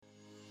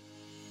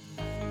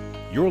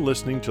You're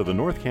listening to the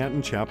North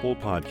Canton Chapel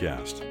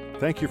podcast.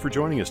 Thank you for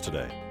joining us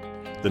today.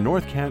 The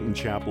North Canton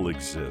Chapel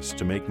exists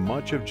to make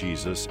much of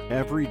Jesus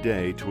every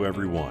day to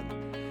everyone.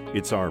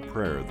 It's our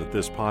prayer that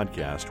this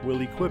podcast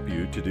will equip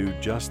you to do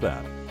just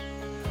that.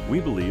 We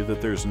believe that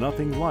there's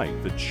nothing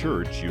like the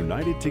church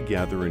united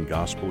together in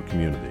gospel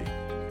community.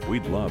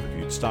 We'd love if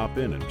you'd stop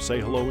in and say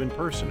hello in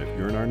person if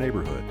you're in our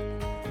neighborhood.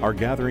 Our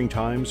gathering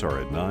times are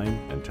at 9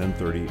 and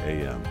 10:30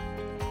 a.m.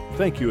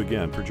 Thank you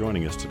again for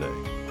joining us today.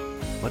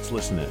 Let's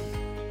listen in.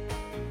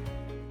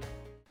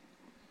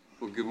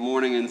 Well, good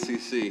morning,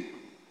 NCC.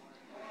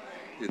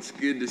 It's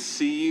good to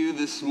see you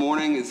this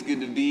morning. It's good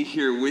to be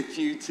here with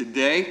you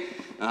today.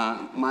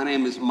 My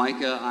name is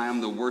Micah. I am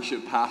the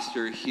worship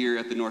pastor here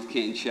at the North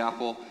Canton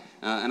Chapel.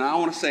 And I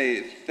want to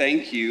say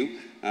thank you.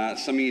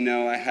 Some of you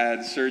know I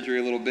had surgery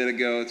a little bit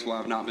ago. That's why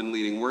I've not been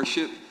leading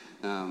worship.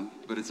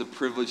 But it's a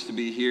privilege to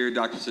be here.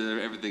 Doctor said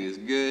everything is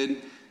good,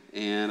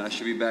 and I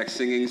should be back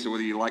singing. So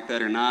whether you like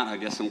that or not, I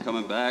guess I'm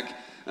coming back.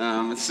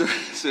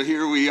 So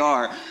here we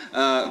are.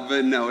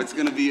 But no, it's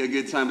going to be a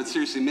good time. But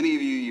seriously, many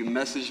of you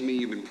messaged me,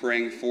 you've been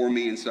praying for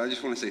me, and so I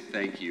just want to say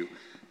thank you.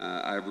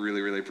 I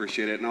really, really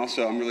appreciate it. And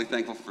also, I'm really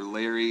thankful for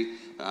Larry,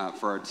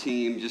 for our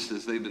team, just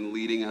as they've been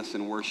leading us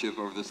in worship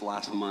over this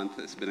last month.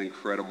 It's been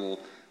incredible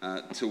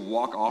to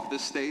walk off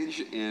this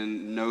stage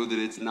and know that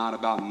it's not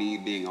about me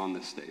being on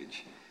this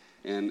stage.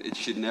 And it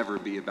should never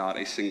be about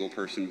a single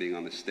person being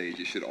on the stage.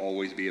 It should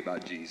always be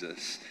about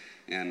Jesus.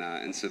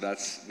 And so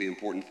that's the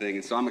important thing.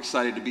 And so I'm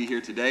excited to be here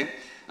today.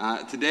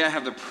 Today I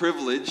have the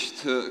privilege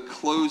to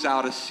close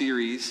out a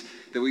series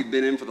that we've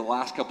been in for the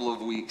last couple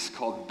of weeks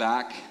called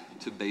Back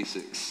to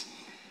Basics.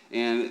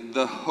 And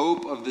the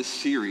hope of this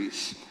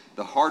series,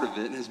 the heart of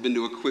it, has been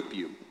to equip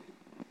you.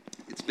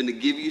 It's been to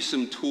give you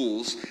some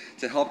tools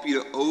to help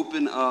you to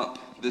open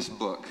up this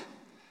book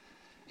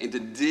and to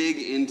dig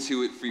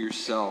into it for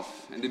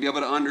yourself and to be able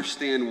to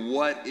understand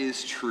what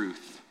is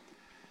truth.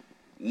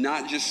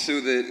 Not just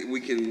so that we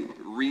can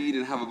read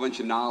and have a bunch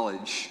of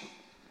knowledge,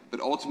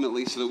 but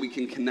ultimately so that we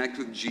can connect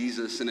with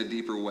Jesus in a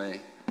deeper way,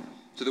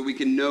 so that we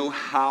can know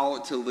how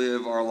to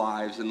live our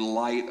lives in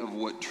light of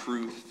what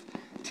truth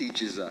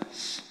teaches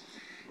us.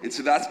 And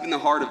so that's been the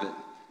heart of it.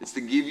 It's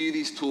to give you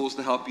these tools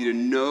to help you to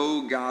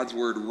know God's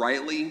word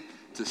rightly,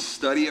 to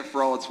study it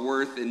for all it's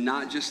worth, and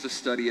not just to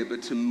study it,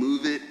 but to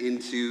move it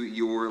into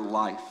your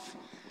life.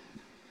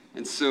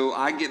 And so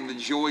I get the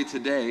joy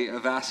today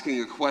of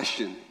asking a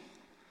question.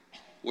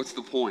 What's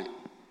the point?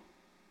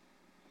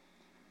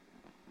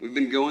 We've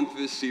been going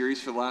through this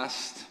series for the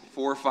last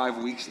 4 or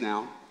 5 weeks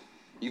now.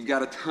 You've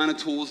got a ton of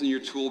tools in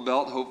your tool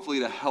belt, hopefully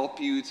to help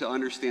you to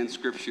understand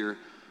Scripture.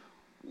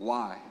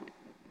 Why?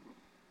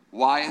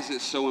 Why is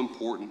it so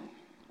important?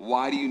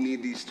 Why do you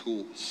need these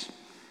tools?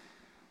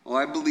 Well,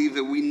 I believe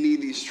that we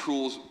need these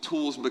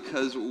tools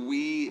because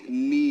we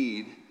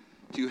need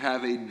to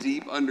have a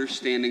deep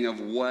understanding of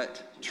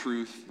what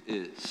truth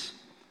is.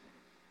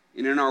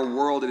 And in our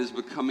world, it is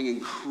becoming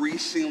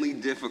increasingly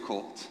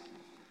difficult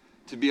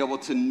to be able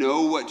to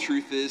know what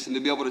truth is and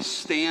to be able to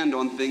stand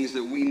on things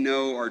that we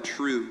know are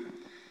true.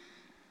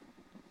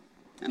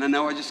 And I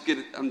know I'm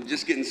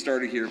just getting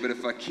started here, but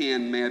if I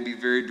can, may I be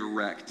very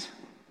direct.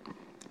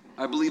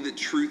 I believe that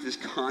truth is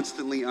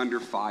constantly under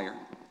fire.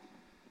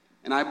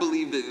 And I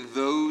believe that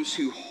those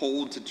who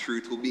hold to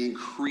truth will be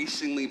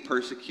increasingly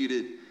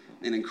persecuted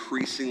and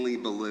increasingly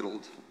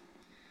belittled.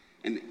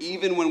 And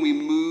even when we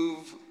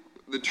move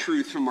the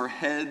truth from our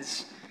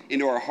heads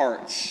into our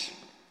hearts,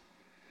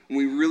 when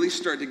we really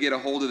start to get a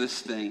hold of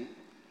this thing,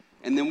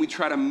 and then we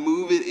try to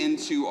move it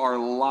into our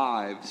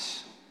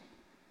lives,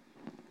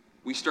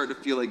 we start to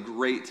feel a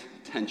great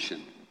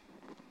tension.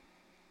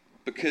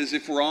 Because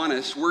if we're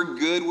honest, we're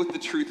good with the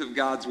truth of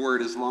God's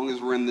word as long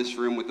as we're in this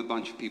room with a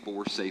bunch of people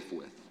we're safe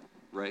with,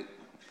 right?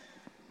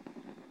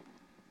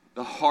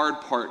 The hard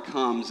part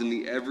comes in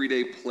the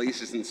everyday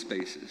places and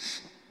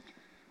spaces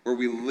where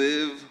we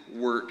live,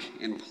 work,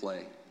 and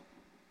play.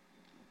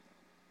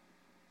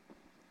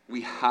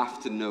 We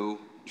have to know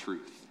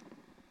truth.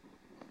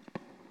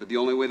 But the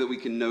only way that we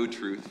can know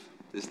truth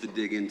is to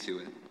dig into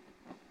it.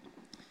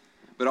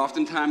 But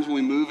oftentimes when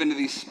we move into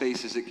these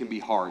spaces, it can be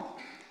hard.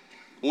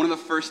 One of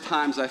the first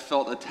times I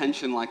felt a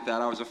tension like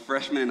that, I was a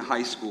freshman in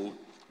high school.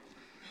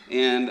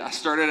 And I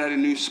started at a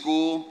new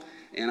school,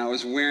 and I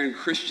was wearing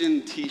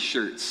Christian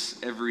t-shirts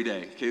every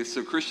day. Okay,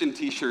 so Christian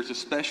t-shirts,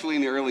 especially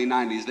in the early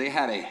 90s, they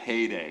had a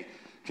heyday.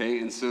 Okay,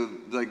 and so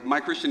like my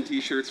Christian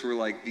t-shirts were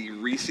like the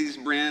Reese's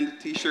brand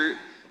t-shirt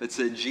that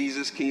said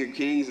Jesus, King of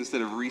Kings,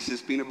 instead of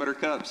Reese's Peanut Butter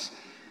Cups.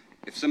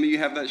 If some of you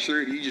have that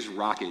shirt, you just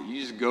rock it. You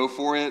just go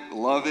for it,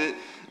 love it.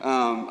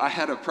 I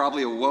had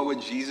probably a What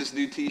Would Jesus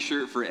Do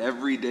t-shirt for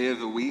every day of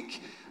the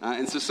week.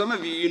 And so some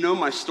of you know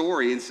my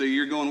story, and so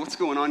you're going, what's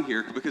going on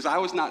here? Because I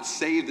was not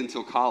saved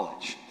until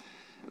college.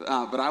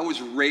 But I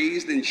was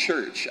raised in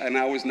church, and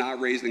I was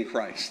not raised in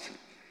Christ.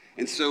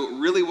 And so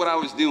really what I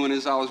was doing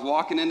is I was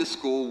walking into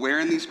school,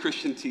 wearing these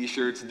Christian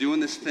t-shirts,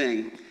 doing this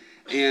thing,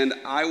 and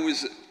I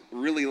was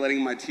really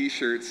letting my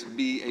t-shirts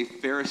be a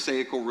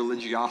Pharisaical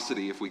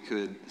religiosity, if we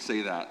could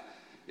say that.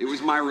 It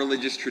was my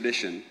religious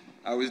tradition.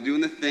 I was doing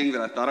the thing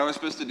that I thought I was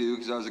supposed to do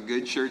because I was a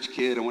good church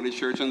kid. I went to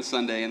church on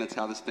Sunday, and that's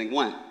how this thing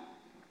went.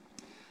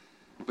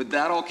 But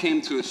that all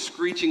came to a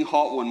screeching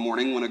halt one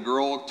morning when a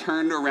girl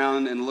turned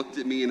around and looked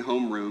at me in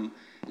homeroom,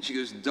 and she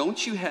goes,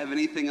 "Don't you have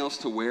anything else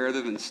to wear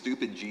other than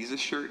stupid Jesus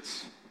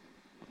shirts?"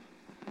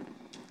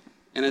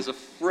 And as a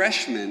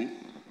freshman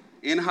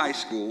in high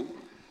school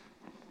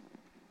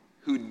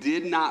who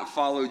did not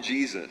follow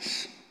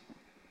Jesus,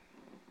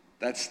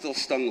 that still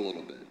stung a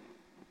little bit.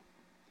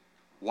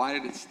 Why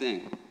did it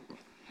sting?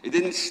 It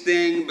didn't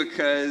sting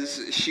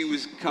because she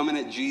was coming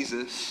at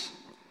Jesus.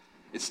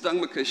 It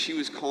stung because she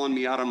was calling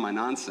me out on my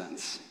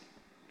nonsense.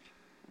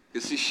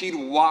 Because see, she'd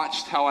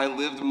watched how I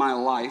lived my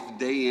life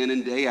day in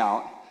and day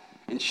out,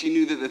 and she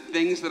knew that the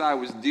things that I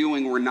was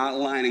doing were not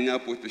lining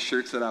up with the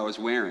shirts that I was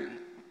wearing.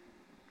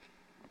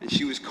 And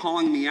she was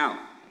calling me out.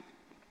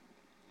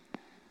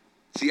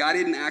 See, I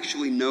didn't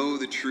actually know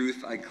the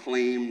truth I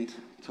claimed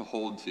to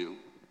hold to.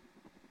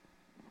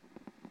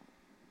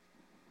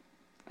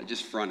 I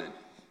just fronted.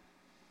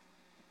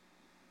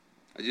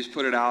 I just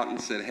put it out and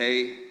said,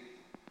 "Hey,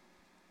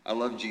 I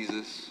love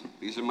Jesus.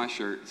 These are my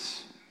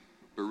shirts."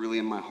 But really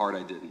in my heart,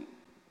 I didn't.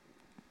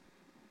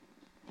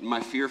 And my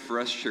fear for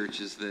us,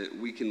 church, is that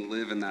we can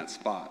live in that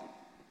spot.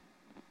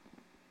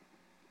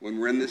 When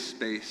we're in this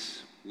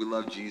space, we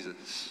love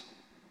Jesus.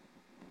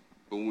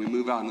 But when we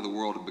move out into the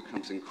world, it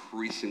becomes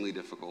increasingly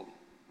difficult.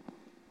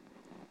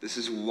 This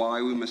is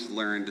why we must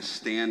learn to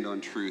stand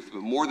on truth.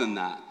 But more than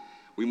that,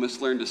 we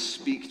must learn to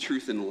speak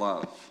truth in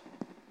love.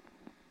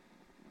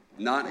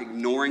 Not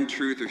ignoring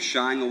truth or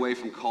shying away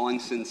from calling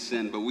sin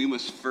sin, but we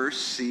must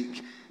first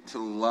seek to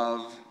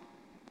love,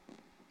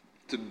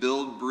 to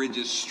build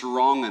bridges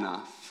strong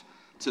enough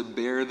to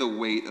bear the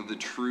weight of the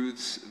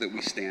truths that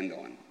we stand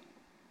on.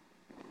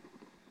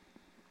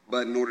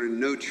 But in order to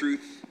know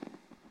truth,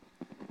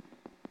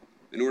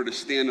 in order to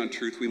stand on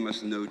truth, we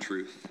must know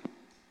truth.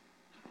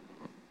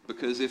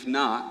 Because if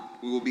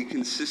not, we will be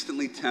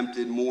consistently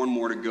tempted more and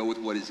more to go with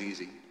what is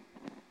easy.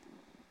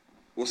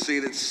 We'll say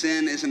that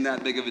sin isn't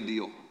that big of a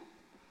deal.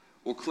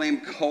 We'll claim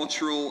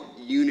cultural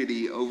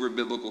unity over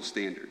biblical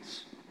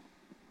standards.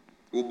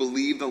 We'll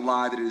believe the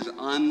lie that it is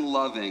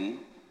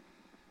unloving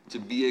to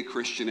be a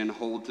Christian and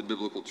hold to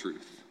biblical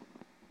truth.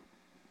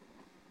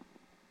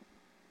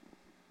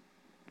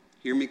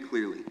 Hear me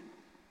clearly.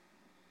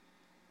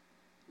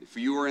 If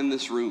you are in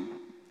this room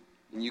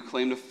and you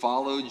claim to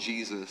follow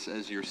Jesus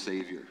as your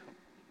Savior,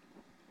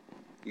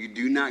 you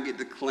do not get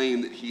to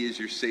claim that he is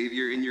your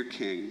Savior and your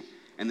King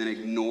and then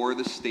ignore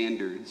the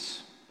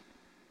standards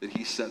that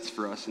he sets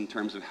for us in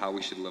terms of how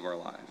we should live our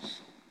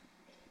lives.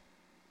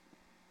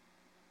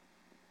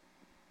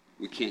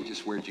 We can't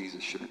just wear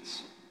Jesus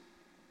shirts.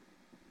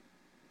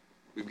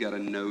 We've got to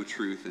know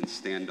truth and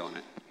stand on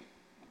it.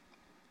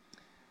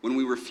 When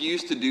we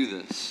refuse to do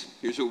this,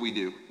 here's what we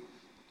do.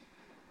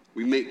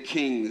 We make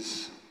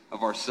kings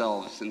of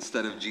ourselves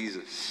instead of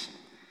Jesus.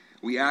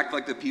 We act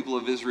like the people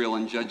of Israel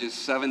in Judges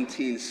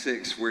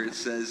 17:6, where it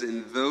says,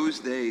 "In those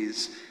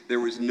days there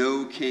was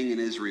no king in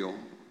Israel,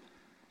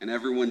 and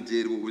everyone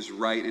did what was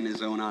right in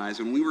his own eyes."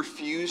 When we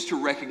refuse to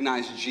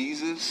recognize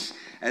Jesus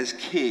as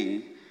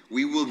king,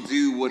 we will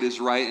do what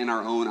is right in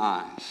our own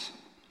eyes.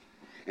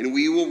 And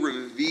we will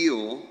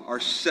reveal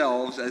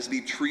ourselves as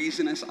the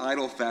treasonous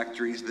idol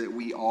factories that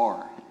we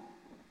are.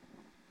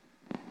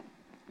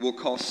 We'll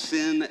call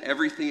sin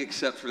everything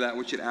except for that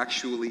which it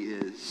actually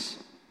is.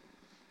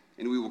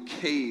 And we will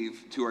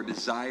cave to our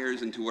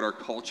desires and to what our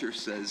culture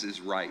says is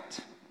right.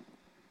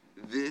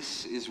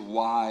 This is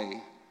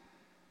why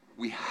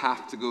we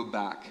have to go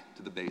back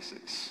to the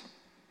basics.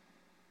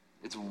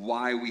 It's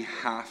why we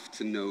have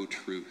to know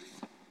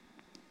truth.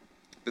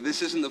 But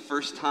this isn't the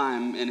first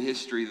time in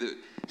history that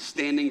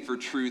standing for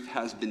truth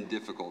has been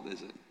difficult,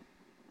 is it?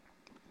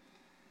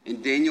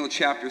 In Daniel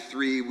chapter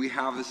 3, we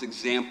have this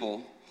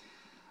example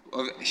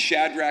of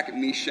Shadrach,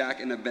 Meshach,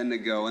 and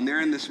Abednego. And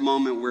they're in this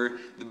moment where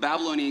the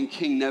Babylonian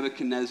king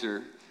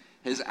Nebuchadnezzar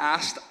has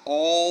asked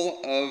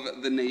all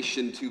of the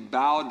nation to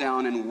bow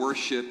down and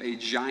worship a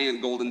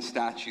giant golden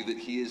statue that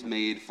he has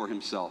made for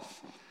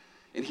himself.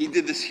 And he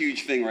did this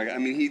huge thing, right? I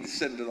mean, he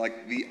said that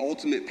like the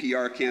ultimate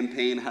PR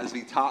campaign has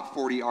the top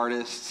 40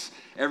 artists.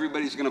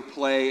 Everybody's going to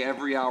play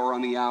every hour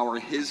on the hour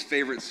his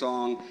favorite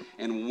song.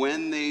 And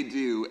when they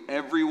do,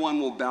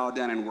 everyone will bow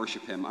down and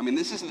worship him. I mean,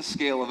 this is the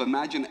scale of,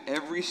 imagine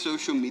every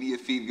social media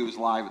feed goes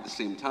live at the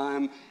same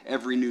time.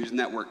 Every news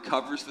network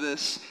covers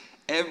this.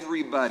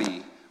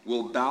 Everybody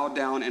will bow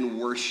down and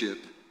worship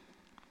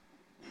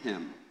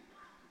him.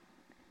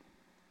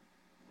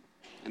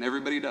 And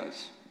everybody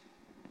does.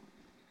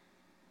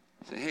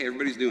 Say, hey,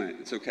 everybody's doing it.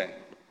 It's okay.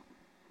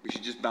 We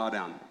should just bow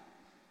down.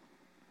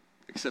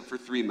 Except for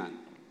 3 men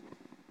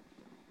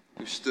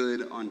who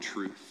stood on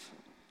truth.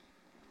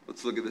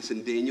 Let's look at this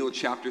in Daniel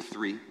chapter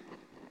 3,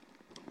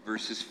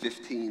 verses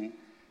 15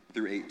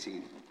 through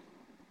 18.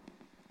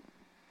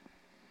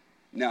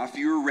 Now, if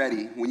you are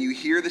ready, when you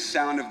hear the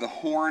sound of the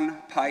horn,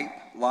 pipe,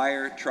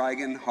 lyre,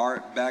 trigon,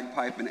 harp,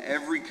 bagpipe, and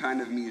every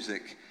kind of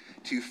music,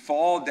 to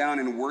fall down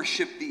and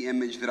worship the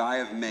image that I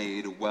have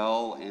made,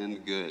 well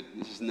and good.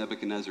 This is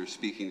Nebuchadnezzar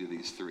speaking to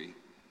these three.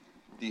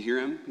 Do you hear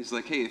him? He's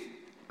like, hey,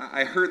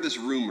 I heard this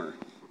rumor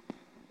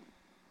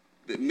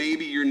that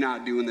maybe you're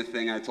not doing the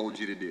thing I told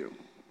you to do.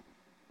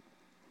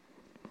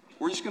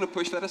 We're just going to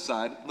push that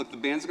aside. Look, the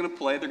band's going to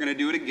play. They're going to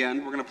do it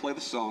again. We're going to play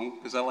the song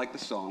because I like the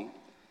song.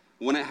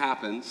 When it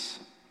happens,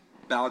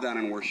 bow down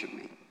and worship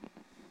me.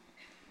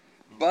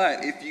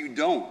 But if you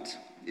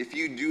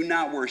do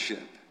not worship,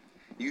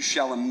 you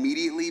shall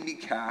immediately be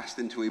cast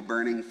into a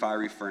burning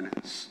fiery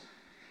furnace.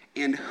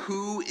 And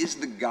who is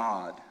the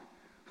God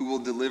who will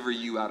deliver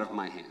you out of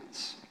my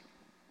hands?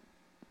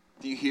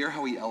 Do you hear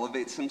how he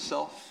elevates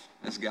himself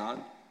as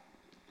God?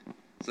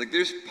 It's like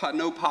there's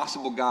no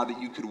possible God that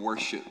you could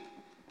worship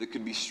that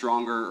could be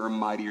stronger or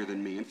mightier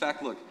than me. In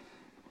fact, look,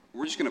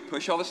 we're just going to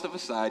push all this stuff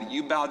aside.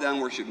 You bow down,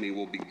 worship me,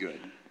 we'll be good.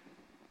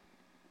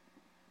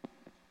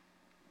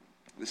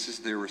 This is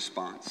their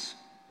response.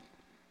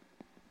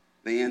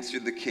 They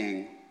answered the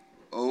king,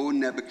 O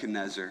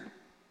Nebuchadnezzar,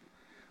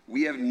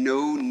 we have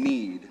no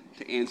need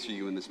to answer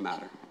you in this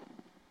matter.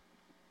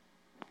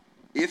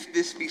 If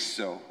this be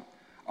so,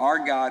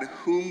 our God,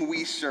 whom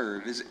we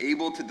serve, is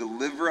able to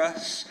deliver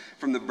us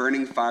from the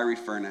burning fiery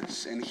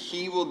furnace, and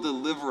he will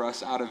deliver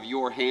us out of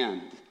your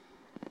hand,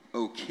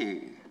 O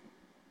king.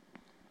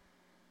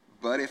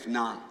 But if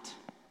not,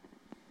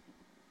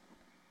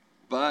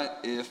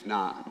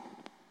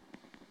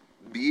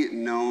 be it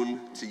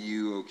known to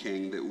you, O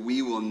king, that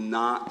we will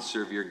not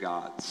serve your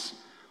gods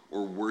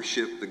or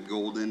worship the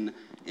golden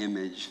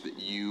image that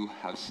you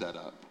have set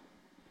up.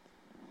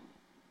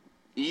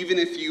 Even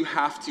if you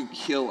have to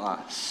kill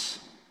us,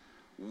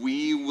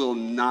 we will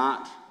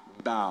not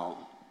bow.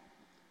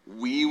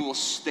 We will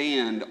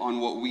stand on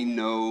what we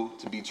know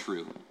to be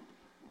true.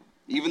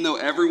 Even though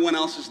everyone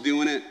else is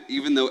doing it,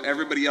 even though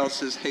everybody else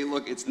says, hey,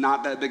 look, it's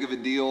not that big of a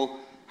deal,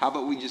 how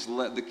about we just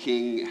let the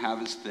king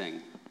have his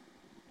thing?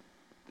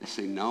 They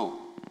say no,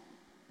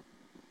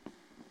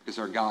 because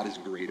our God is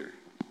greater,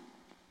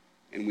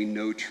 and we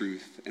know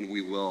truth, and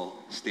we will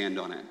stand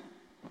on it.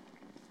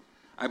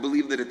 I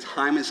believe that a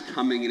time is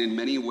coming, and in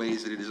many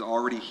ways that it is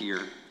already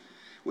here,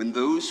 when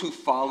those who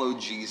follow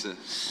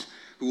Jesus,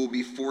 who will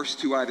be forced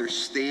to either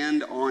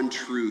stand on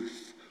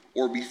truth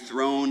or be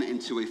thrown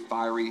into a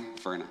fiery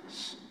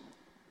furnace.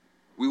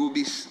 We will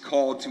be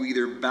called to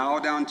either bow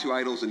down to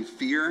idols in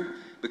fear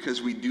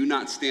because we do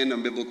not stand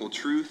on biblical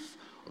truth,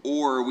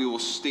 or we will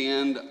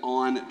stand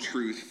on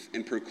truth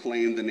and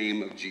proclaim the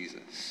name of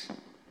Jesus.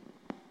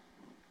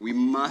 We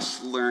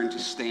must learn to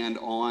stand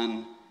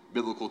on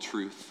biblical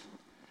truth.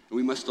 And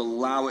we must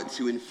allow it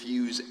to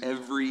infuse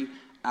every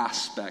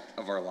aspect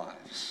of our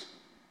lives,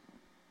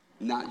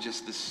 not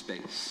just this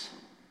space.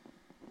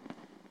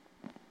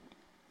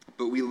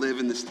 But we live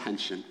in this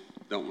tension,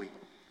 don't we?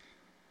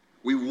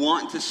 We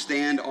want to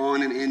stand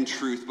on and in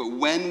truth, but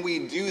when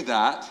we do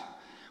that,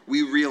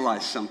 we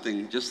realize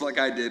something, just like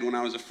I did when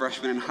I was a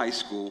freshman in high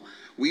school.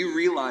 We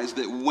realize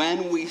that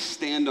when we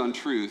stand on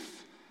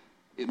truth,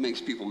 it makes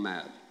people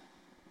mad.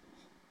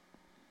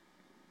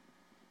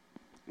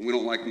 And we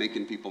don't like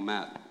making people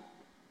mad.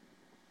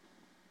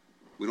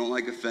 We don't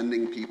like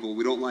offending people.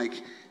 We don't like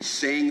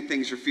saying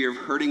things for fear of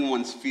hurting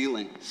one's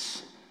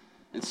feelings.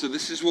 And so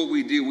this is what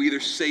we do. We either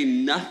say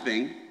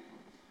nothing,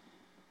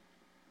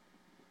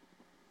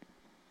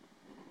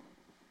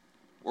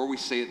 or we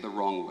say it the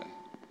wrong way.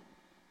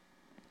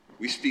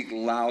 We speak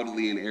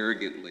loudly and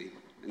arrogantly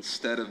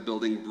instead of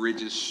building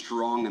bridges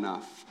strong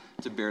enough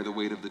to bear the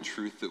weight of the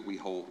truth that we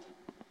hold.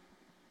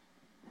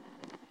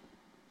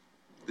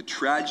 The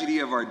tragedy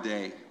of our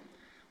day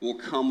will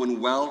come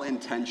when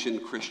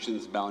well-intentioned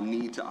Christians bow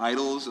knee to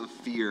idols of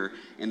fear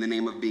in the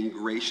name of being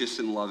gracious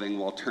and loving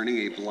while turning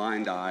a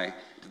blind eye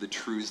to the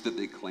truths that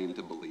they claim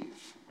to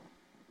believe.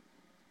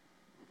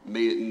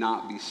 May it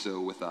not be so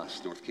with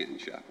us, North Canton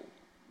Chapel.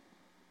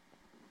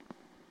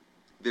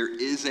 There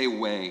is a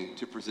way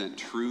to present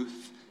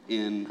truth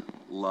in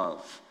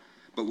love,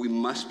 but we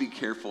must be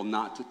careful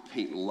not to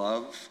paint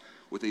love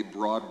with a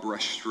broad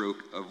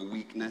brushstroke of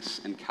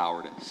weakness and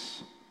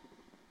cowardice.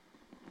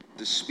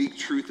 To speak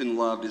truth in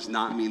love does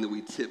not mean that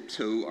we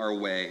tiptoe our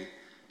way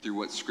through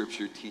what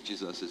Scripture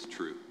teaches us is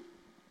true.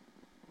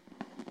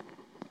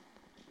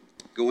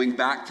 Going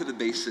back to the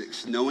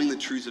basics, knowing the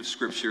truths of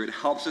Scripture, it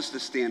helps us to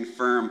stand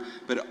firm,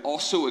 but it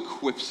also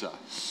equips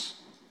us.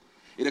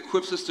 It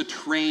equips us to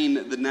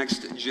train the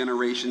next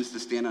generations to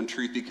stand on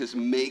truth, because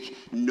make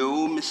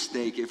no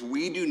mistake, if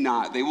we do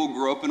not, they will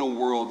grow up in a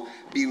world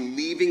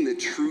believing that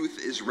truth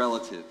is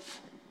relative.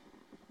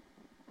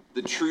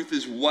 The truth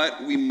is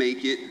what we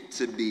make it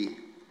to be.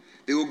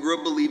 They will grow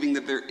up believing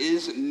that there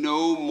is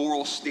no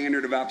moral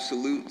standard of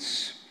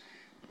absolutes,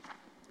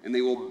 and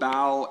they will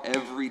bow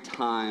every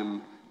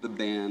time the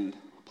band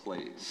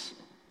plays.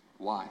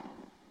 Why?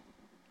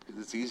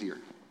 Because it's easier.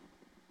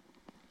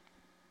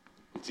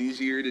 It's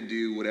easier to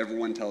do what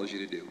everyone tells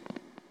you to do.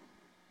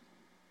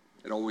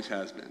 It always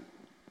has been.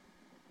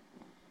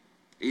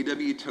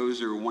 A.W.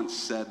 Tozer once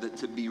said that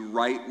to be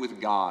right with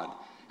God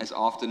has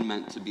often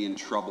meant to be in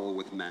trouble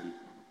with men.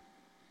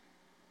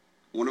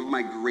 One of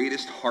my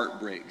greatest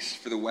heartbreaks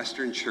for the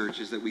Western church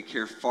is that we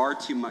care far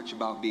too much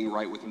about being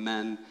right with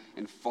men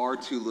and far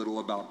too little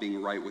about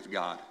being right with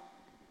God.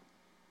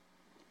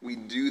 We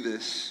do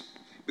this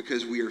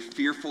because we are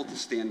fearful to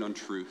stand on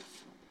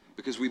truth,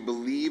 because we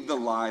believe the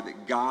lie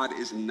that God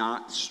is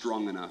not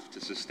strong enough to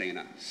sustain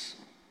us.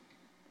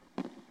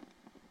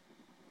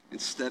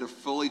 Instead of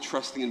fully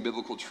trusting in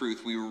biblical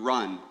truth, we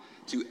run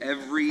to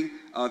every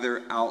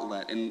other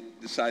outlet and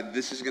decide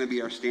this is going to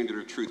be our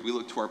standard of truth. We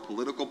look to our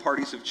political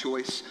parties of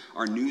choice,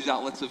 our news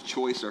outlets of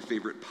choice, our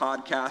favorite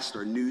podcasts,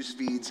 our news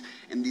feeds,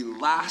 and the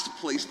last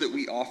place that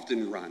we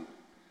often run,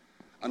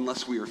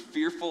 unless we are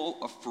fearful,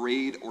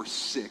 afraid, or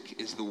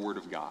sick, is the Word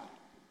of God.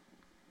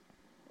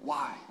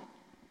 Why?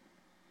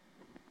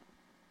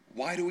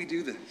 Why do we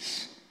do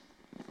this?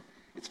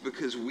 It's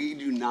because we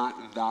do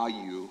not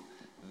value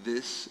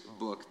this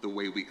book the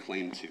way we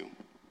claim to.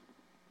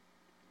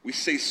 We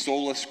say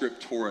sola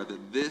scriptura,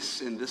 that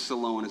this and this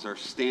alone is our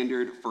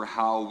standard for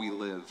how we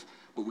live,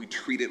 but we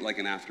treat it like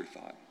an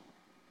afterthought.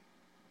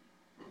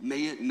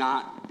 May it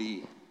not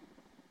be.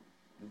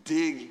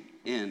 Dig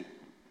in.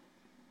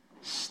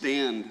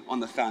 Stand on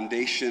the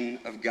foundation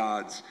of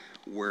God's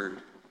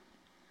word.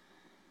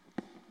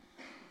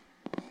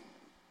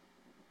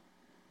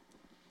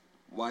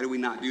 Why do we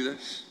not do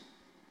this?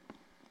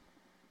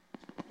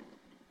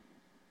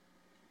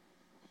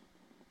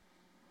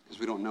 Because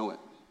we don't know it.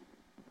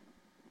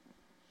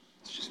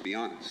 Let's just be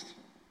honest.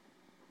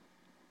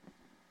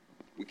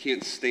 We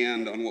can't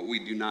stand on what we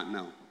do not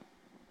know.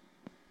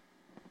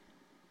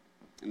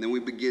 And then we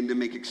begin to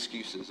make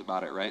excuses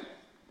about it, right?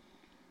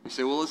 We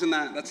say, well,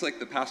 that's like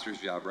the pastor's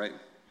job, right?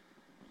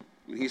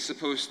 I mean,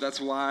 that's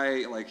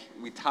why,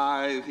 we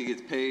tithe, he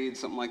gets paid,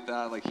 something like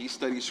that. He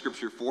studies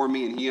scripture for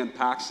me and he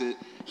unpacks it.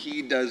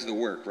 He does the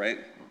work, right?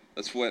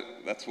 That's what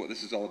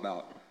this is all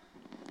about.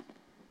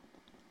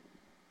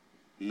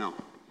 No.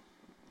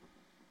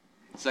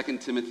 2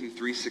 Timothy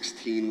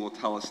 3:16 will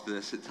tell us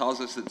this. It tells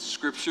us that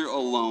Scripture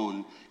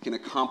alone can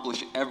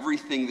accomplish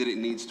everything that it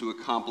needs to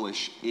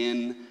accomplish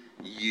in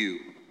you.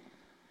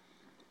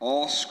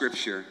 All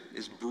Scripture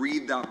is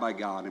breathed out by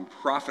God and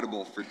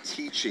profitable for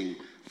teaching,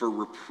 for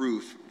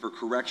reproof, for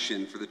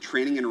correction, for the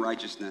training in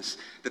righteousness,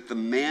 that the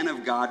man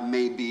of God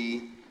may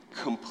be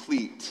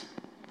complete,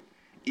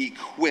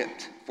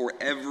 equipped for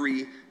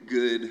every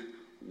good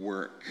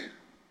work.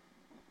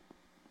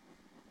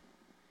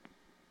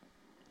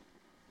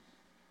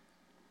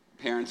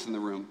 Parents in the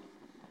room,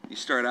 you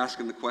start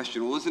asking the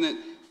question, well, isn't it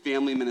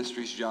family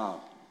ministry's job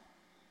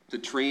to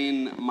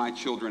train my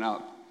children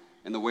up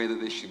in the way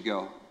that they should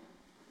go?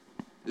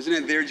 Isn't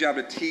it their job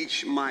to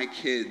teach my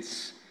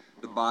kids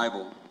the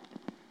Bible?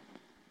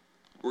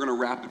 We're going to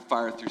rapid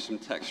fire through some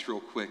text real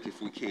quick if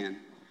we can.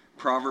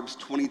 Proverbs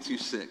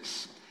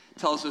 22:6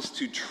 tells us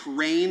to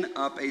train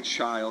up a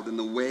child in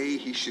the way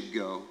he should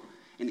go,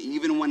 and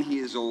even when he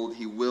is old,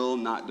 he will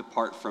not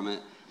depart from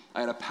it. I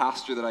had a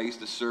pastor that I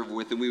used to serve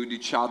with, and we would do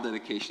child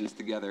dedications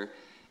together,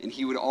 and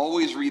he would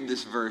always read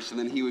this verse, and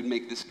then he would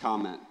make this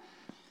comment.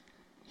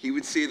 He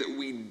would say that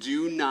we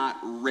do not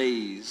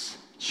raise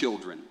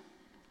children.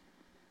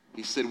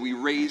 He said, we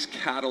raise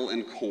cattle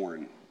and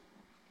corn.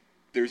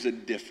 There's a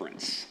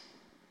difference.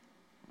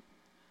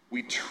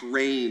 We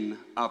train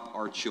up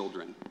our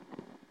children.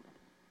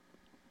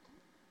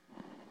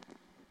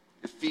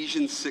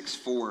 Ephesians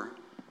 6:4,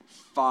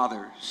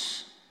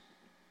 fathers,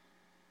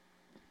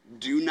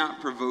 do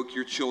not provoke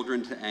your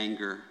children to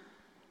anger.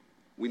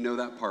 We know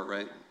that part,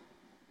 right?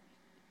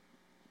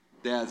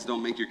 Dads,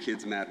 don't make your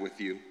kids mad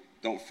with you.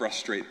 Don't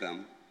frustrate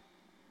them.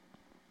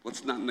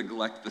 Let's not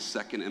neglect the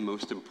second and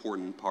most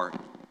important part.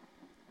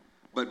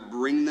 But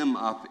bring them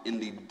up in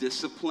the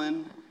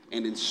discipline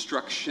and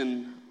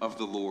instruction of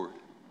the Lord.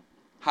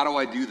 How do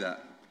I do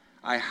that?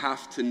 I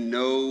have to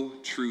know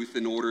truth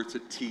in order to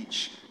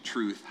teach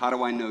truth. How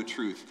do I know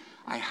truth?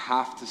 I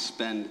have to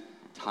spend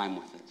time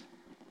with it.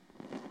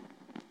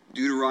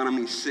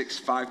 Deuteronomy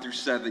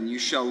 6:5-7, you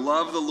shall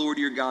love the Lord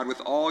your God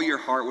with all your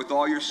heart, with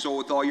all your soul,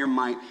 with all your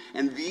might,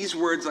 and these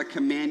words I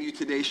command you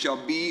today shall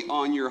be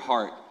on your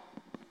heart.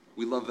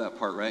 We love that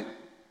part, right?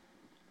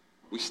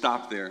 We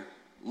stop there.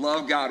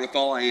 Love God with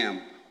all I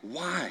am.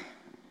 Why?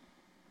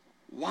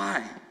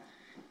 Why?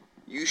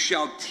 You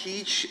shall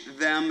teach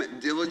them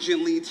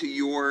diligently to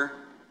your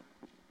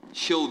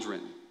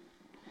children.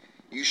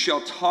 You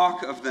shall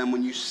talk of them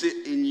when you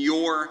sit in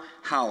your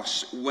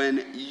house,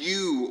 when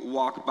you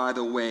walk by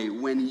the way,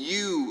 when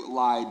you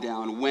lie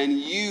down, when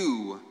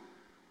you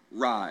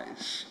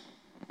rise.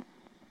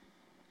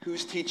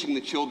 Who's teaching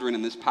the children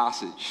in this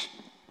passage?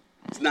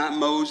 It's not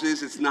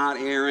Moses, it's not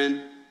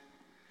Aaron,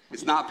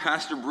 it's not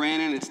Pastor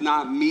Brandon, it's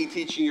not me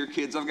teaching your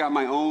kids. I've got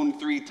my own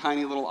 3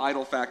 tiny little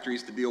idol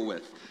factories to deal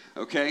with,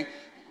 okay?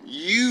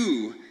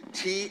 You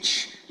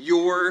teach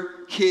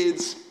your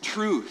kids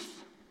truth.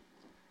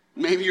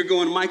 Maybe you're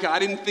going, Micah, I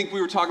didn't think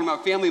we were talking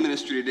about family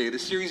ministry today. The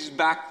series is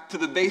back to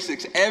the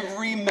basics.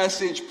 Every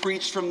message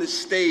preached from this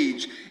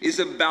stage is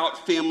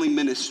about family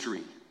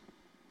ministry.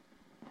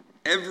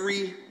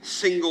 Every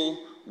single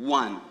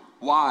one.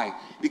 Why?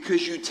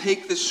 Because you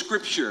take the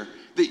scripture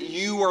that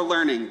you are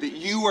learning, that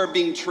you are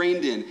being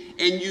trained in,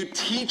 and you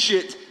teach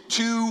it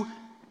to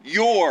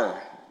your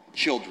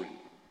children.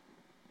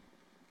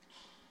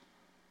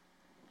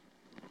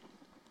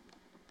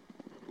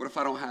 What if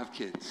I don't have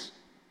kids?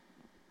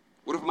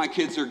 What if my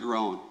kids are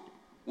grown?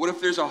 What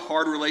if there's a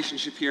hard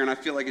relationship here and I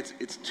feel like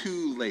it's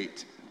too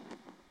late?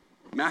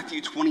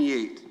 Matthew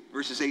 28,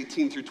 verses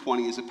 18 through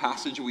 20 is a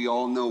passage we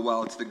all know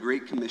well. It's the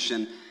Great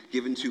Commission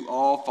given to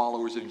all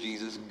followers of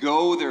Jesus.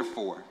 Go,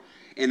 therefore,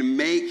 and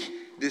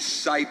make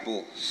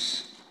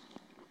disciples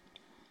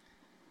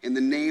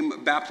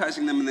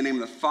baptizing them in the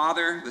name of the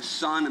Father, the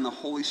Son, and the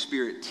Holy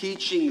Spirit,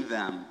 teaching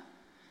them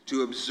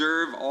to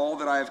observe all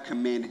that I have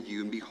commanded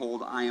you. And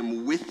behold, I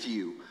am with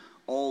you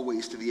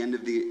always to the end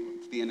of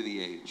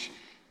the age.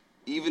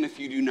 Even if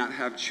you do not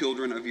have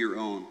children of your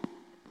own,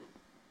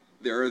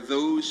 there are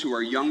those who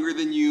are younger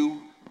than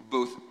you,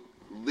 both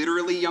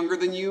literally younger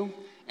than you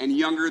and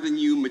younger than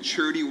you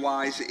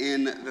maturity-wise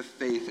in the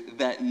faith,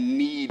 that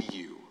need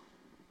you.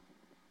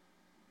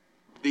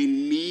 They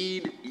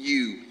need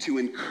you to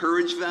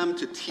encourage them,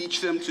 to teach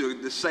them, to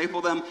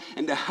disciple them,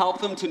 and to help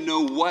them to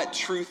know what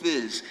truth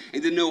is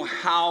and to know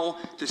how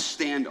to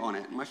stand on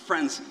it. My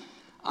friends,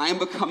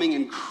 I'm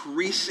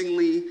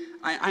increasingly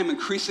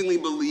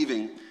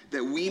believing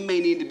that we may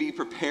need to be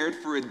prepared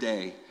for a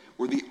day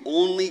where the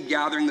only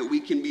gathering that we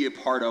can be a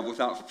part of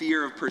without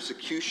fear of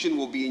persecution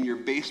will be in your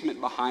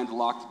basement behind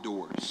locked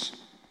doors.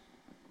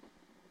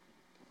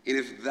 And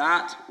if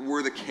that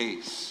were the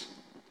case,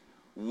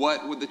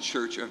 what would the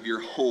church of your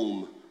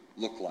home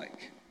look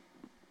like?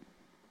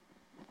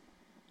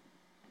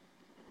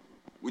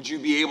 Would you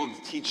be able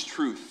to teach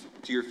truth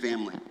to your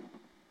family?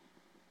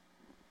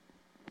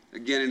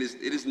 Again,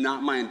 it is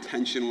not my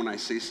intention when I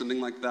say something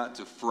like that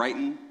to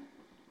frighten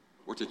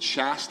or to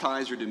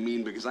chastise or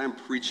demean, because I am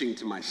preaching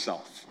to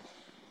myself.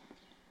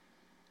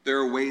 There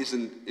are ways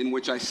in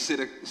which I sit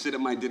at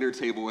my dinner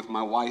table with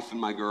my wife and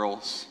my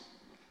girls,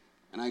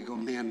 and I go,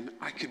 man,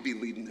 I could be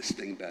leading this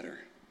thing better.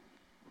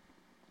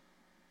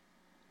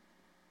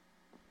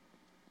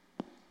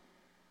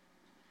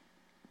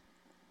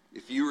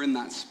 If you're in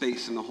that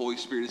space and the Holy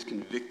Spirit is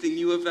convicting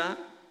you of that,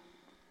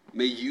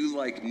 may you,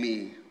 like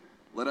me,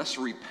 let us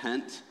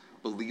repent,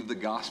 believe the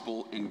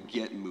gospel, and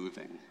get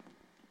moving.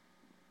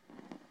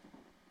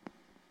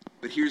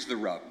 But here's the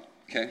rub,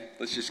 okay?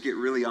 Let's just get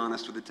really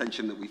honest with the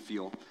tension that we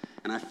feel,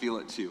 and I feel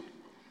it too.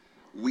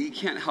 We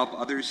can't help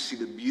others see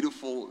the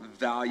beautiful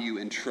value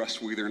and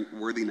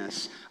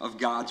trustworthiness of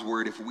God's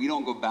word if we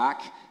don't go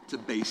back to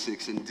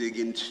basics and dig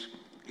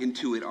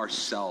into it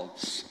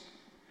ourselves.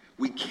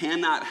 We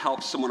cannot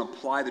help someone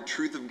apply the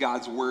truth of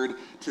God's word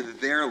to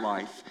their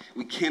life.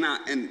 We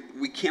cannot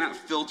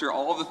filter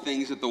all the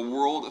things that the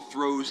world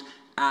throws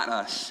at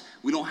us.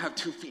 We don't have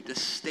 2 feet to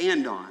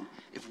stand on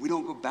if we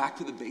don't go back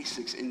to the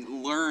basics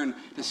and learn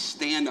to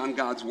stand on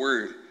God's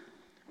word.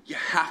 You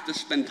have to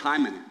spend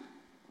time in it.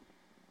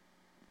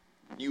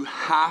 You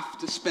have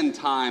to spend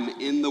time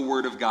in the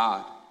word of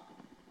God.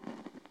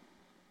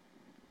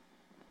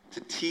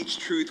 To teach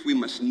truth, we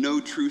must know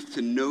truth.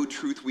 To know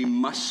truth, we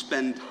must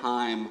spend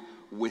time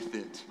with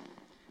it.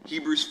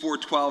 Hebrews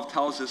 4:12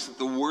 tells us that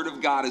the word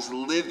of God is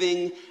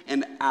living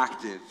and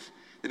active,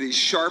 that it is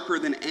sharper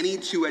than any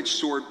two-edged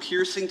sword,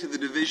 piercing to the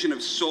division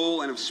of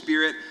soul and of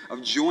spirit,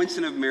 of joints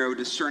and of marrow,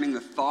 discerning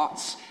the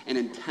thoughts and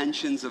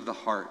intentions of the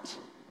heart.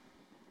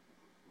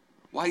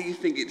 Why do you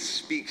think it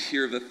speaks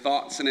here of the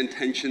thoughts and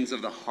intentions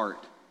of the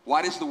heart?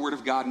 Why does the word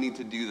of God need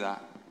to do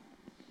that?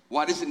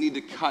 Why does it need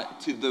to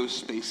cut to those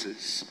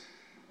spaces?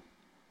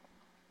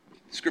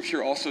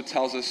 Scripture also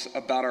tells us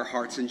about our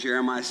hearts in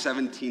Jeremiah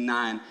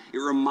 17:9. It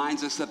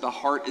reminds us that the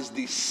heart is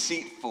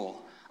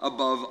deceitful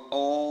above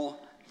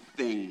all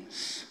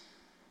things.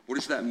 What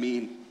does that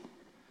mean?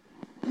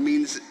 It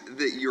means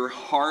that your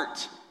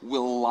heart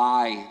will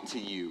lie to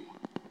you.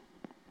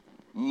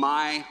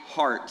 My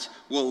heart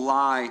will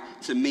lie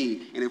to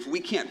me. And if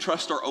we can't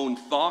trust our own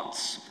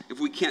thoughts,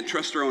 if we can't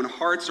trust our own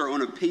hearts, our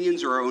own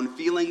opinions, or our own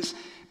feelings,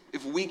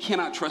 if we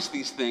cannot trust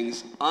these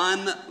things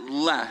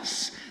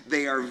unless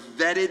they are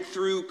vetted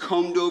through,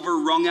 combed over,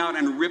 wrung out,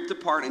 and ripped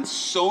apart and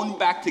sewn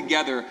back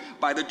together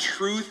by the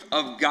truth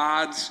of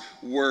God's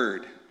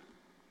word.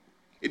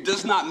 It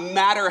does not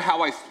matter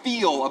how I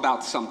feel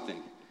about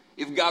something.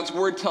 If God's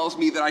word tells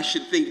me that I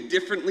should think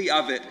differently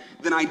of it,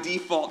 then I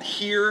default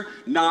here,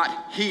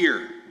 not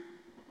here.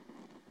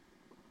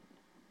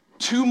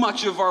 Too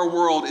much of our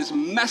world is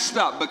messed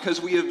up because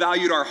we have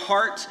valued our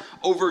heart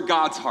over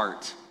God's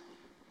heart.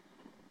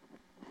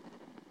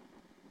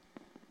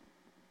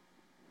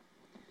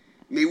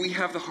 May we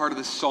have the heart of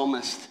the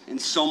psalmist in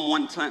Psalm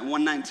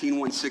 119,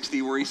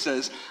 160, where he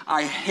says,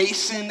 I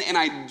hasten and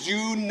I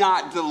do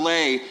not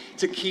delay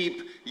to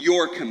keep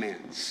your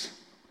commands.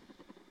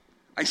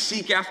 I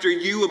seek after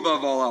you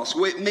above all else.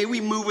 May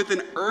we move with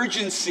an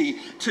urgency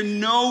to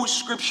know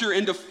Scripture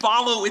and to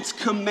follow its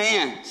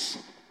commands.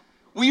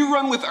 We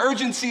run with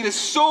urgency to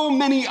so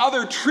many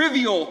other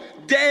trivial,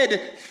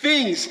 dead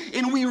things,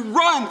 and we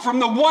run from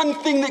the one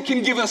thing that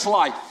can give us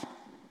life.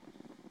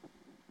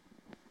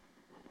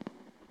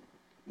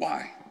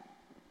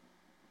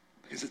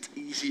 Because it's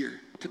easier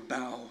to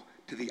bow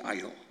to the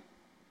idol.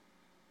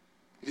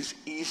 It is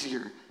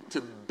easier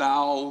to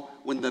bow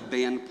when the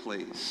band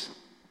plays.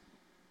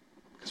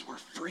 Because we're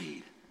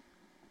afraid.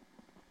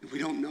 And we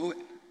don't know it.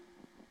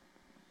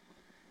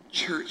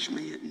 Church,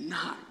 may it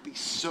not be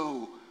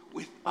so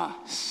with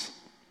us.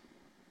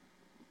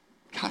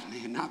 God,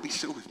 may it not be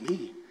so with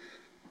me.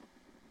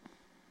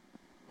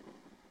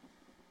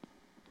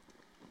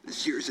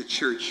 This year as a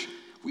church,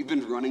 we've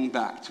been running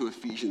back to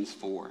Ephesians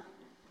 4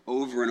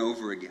 over and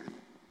over again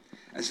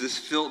as this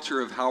filter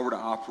of how we're to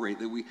operate,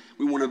 that we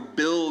want to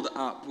build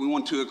up, we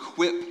want to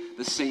equip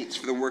the saints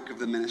for the work of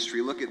the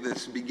ministry. Look at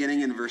this,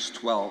 beginning in verse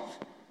 12.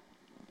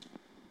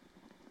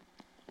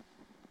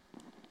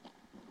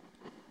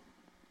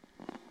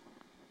 It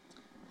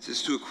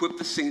says, to equip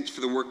the saints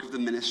for the work of the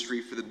ministry,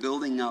 for the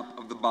building up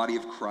of the body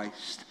of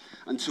Christ,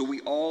 until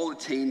we all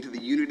attain to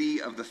the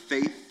unity of the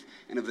faith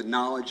and of the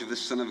knowledge of the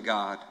Son of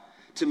God,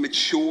 to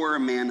mature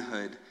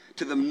manhood,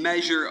 to the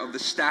measure of the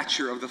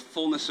stature of the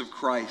fullness of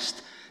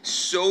Christ,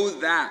 so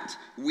that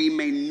we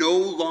may no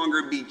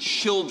longer be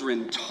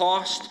children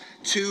tossed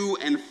to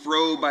and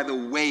fro by the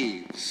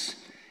waves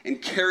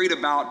and carried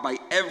about by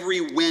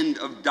every wind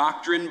of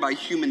doctrine, by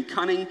human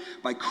cunning,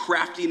 by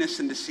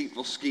craftiness and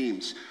deceitful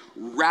schemes.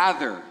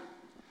 Rather,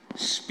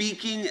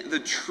 speaking the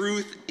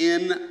truth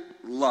in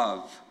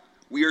love,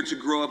 we are to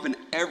grow up in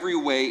every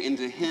way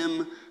into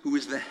him who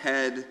is the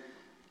head,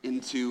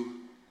 into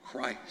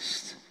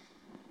Christ,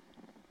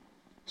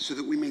 so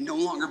that we may no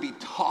longer be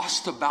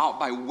tossed about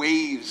by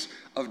waves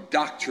of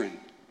doctrine,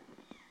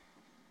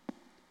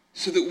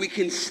 so that we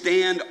can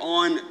stand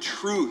on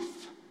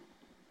truth,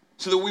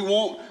 so that we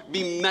won't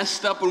be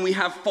messed up when we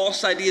have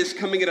false ideas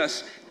coming at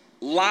us,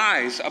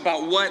 lies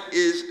about what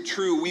is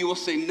true. We will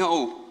say,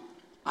 no,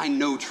 I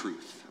know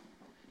truth,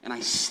 and I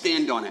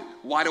stand on it.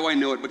 Why do I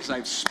know it? Because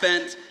I've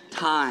spent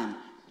time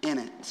in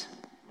it.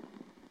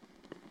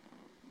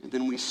 And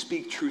then we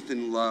speak truth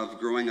in love,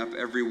 growing up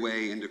every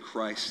way into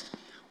Christ.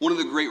 One of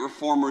the great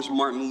reformers,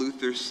 Martin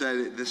Luther, said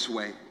it this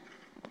way.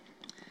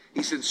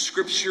 He said,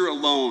 Scripture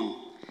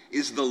alone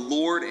is the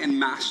Lord and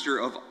master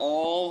of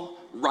all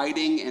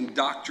writing and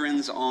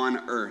doctrines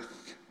on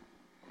earth.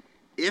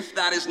 If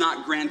that is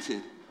not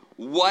granted,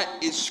 what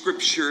is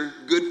Scripture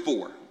good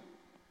for?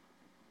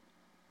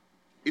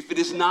 If it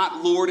is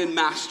not Lord and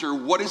master,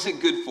 what is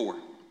it good for?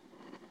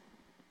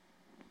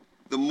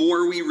 The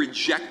more we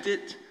reject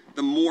it,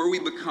 the more we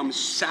become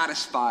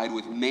satisfied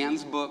with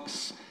man's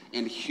books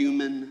and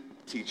human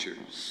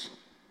teachers.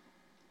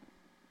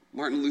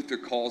 Martin Luther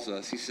calls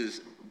us, he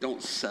says,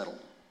 don't settle.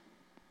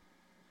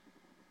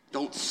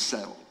 Don't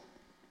settle.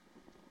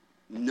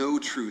 Know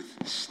truth.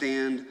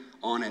 Stand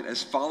on it.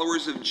 As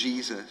followers of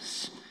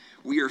Jesus,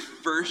 we are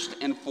first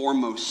and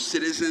foremost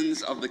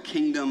citizens of the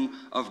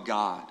kingdom of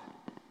God.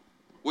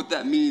 What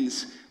that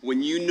means,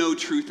 when you know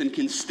truth and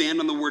can stand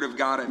on the word of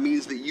God, it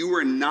means that you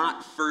are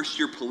not first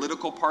your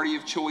political party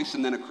of choice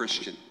and then a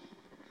Christian.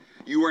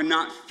 You are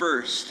not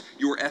first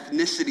your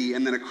ethnicity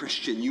and then a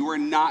Christian. You are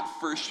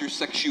not first your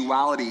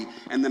sexuality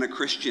and then a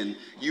Christian.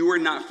 You are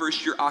not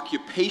first your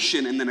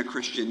occupation and then a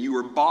Christian. You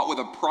were bought with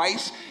a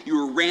price. You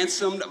were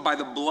ransomed by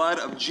the blood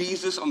of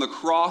Jesus on the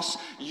cross.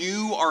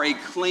 You are a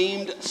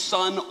claimed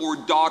son or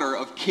daughter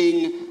of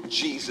King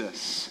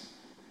Jesus.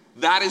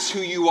 That is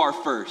who you are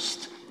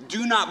first.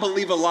 Do not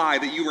believe a lie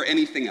that you are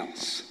anything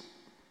else.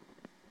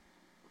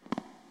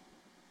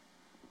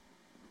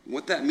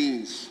 What that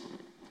means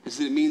is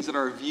that it means that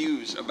our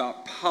views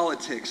about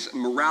politics,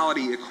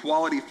 morality,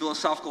 equality,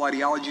 philosophical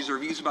ideologies, our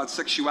views about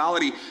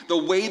sexuality,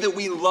 the way that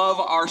we love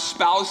our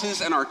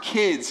spouses and our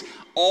kids,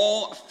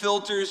 all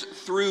filters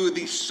through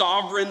the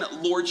sovereign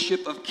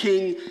lordship of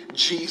King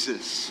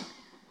Jesus.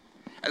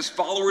 As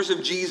followers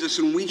of Jesus,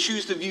 when we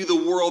choose to view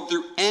the world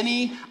through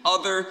any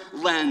other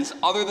lens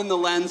other than the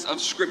lens of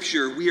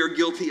Scripture, we are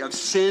guilty of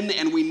sin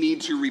and we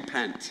need to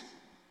repent.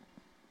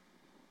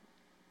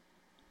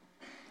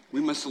 We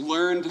must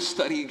learn to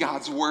study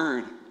God's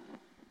word.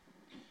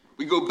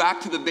 We go back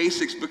to the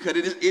basics because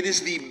it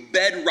is the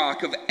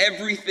bedrock of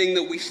everything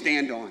that we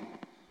stand on.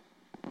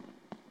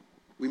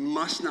 We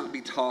must not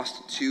be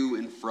tossed to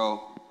and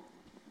fro.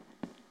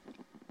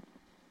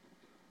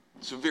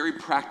 So very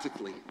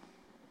practically,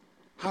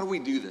 how do we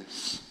do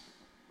this?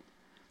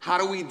 How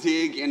do we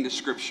dig into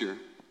Scripture?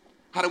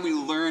 How do we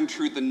learn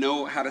truth and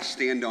know how to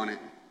stand on it?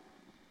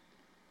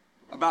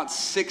 About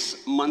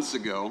 6 months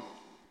ago,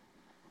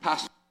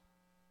 Pastor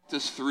walked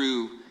us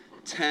through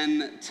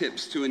 10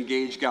 tips to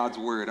engage God's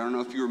Word. I don't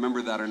know if you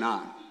remember that or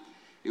not.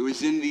 It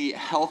was in the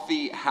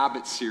Healthy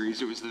Habits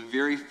series. It was the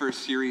very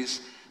first series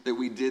that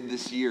we did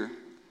this year.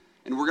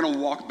 And we're going to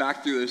walk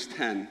back through those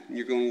 10. And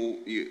you're going, well,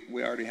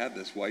 we already had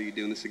this. Why are you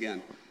doing this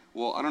again?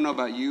 Well, I don't know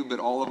about you, but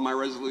all of my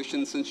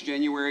resolutions since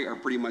January are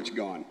pretty much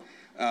gone.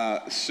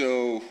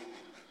 So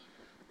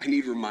I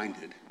need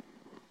reminded.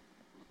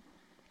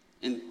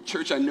 And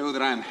church, I know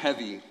that I am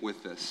heavy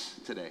with this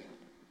today.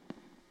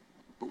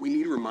 But we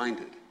need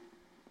reminded.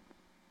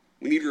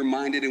 We need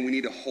reminded, and we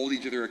need to hold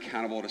each other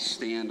accountable to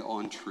stand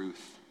on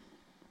truth.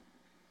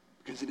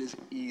 Because it is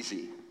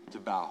easy to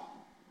bow.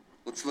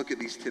 Let's look at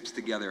these tips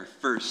together.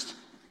 First,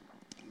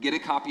 get a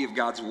copy of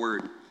God's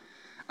Word.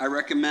 I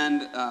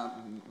recommend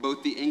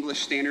both the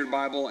English Standard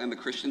Bible and the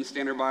Christian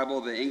Standard Bible.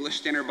 The English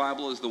Standard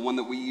Bible is the one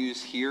that we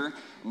use here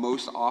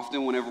most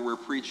often whenever we're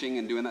preaching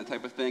and doing that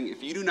type of thing.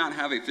 If you do not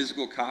have a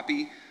physical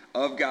copy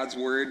of God's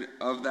Word,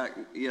 of that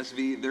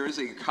ESV, there is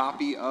a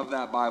copy of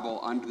that Bible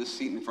under the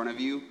seat in front of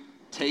you.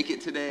 Take it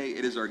today.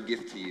 It is our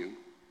gift to you.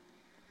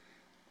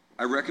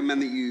 I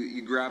recommend that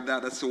you grab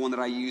that. That's the one that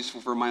I use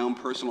for my own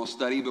personal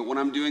study. But when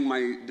I'm doing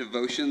my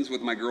devotions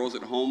with my girls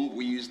at home,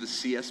 we use the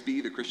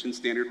CSB, the Christian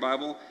Standard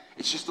Bible.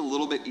 It's just a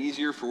little bit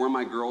easier for where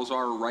my girls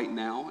are right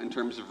now in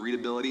terms of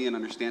readability and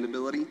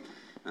understandability.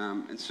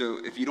 And so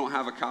if you don't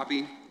have a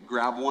copy,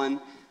 grab one.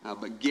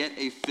 But get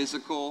a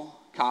physical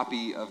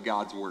copy of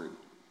God's Word.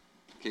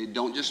 Okay,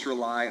 don't just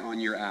rely on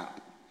your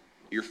app.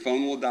 Your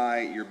phone will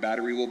die. Your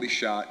battery will be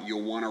shot.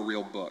 You'll want a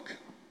real book.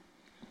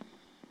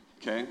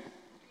 Okay?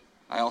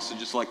 I also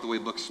just like the way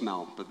books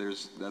smell, but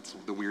that's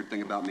the weird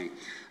thing about me.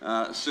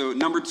 So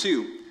number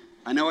 2,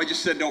 I know I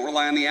just said don't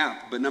rely on the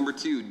app, but number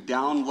 2,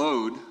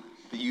 download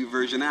the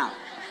YouVersion app.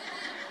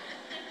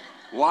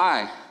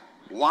 Why?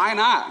 Why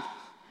not?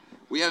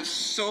 We have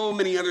so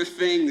many other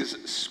things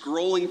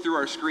scrolling through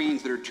our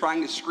screens that are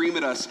trying to scream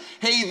at us,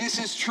 hey, this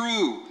is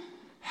true.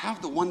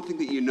 Have the one thing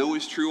that you know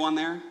is true on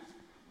there.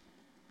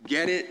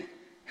 Get it,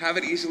 have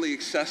it easily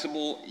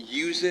accessible,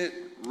 use it,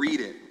 read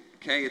it.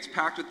 Okay, it's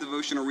packed with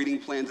devotional reading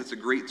plans. It's a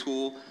great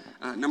tool.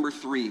 Number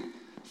 3,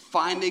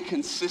 find a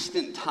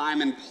consistent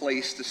time and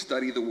place to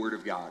study the Word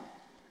of God.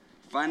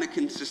 Find a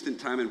consistent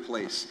time and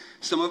place.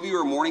 Some of you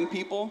are morning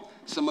people.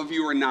 Some of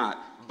you are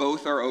not.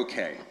 Both are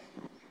okay.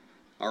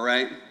 All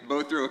right?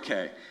 Both are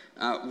okay.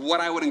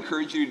 What I would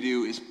encourage you to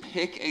do is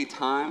pick a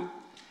time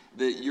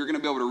that you're going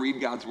to be able to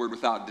read God's Word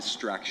without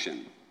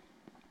distraction.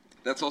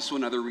 That's also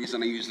another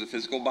reason I use the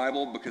physical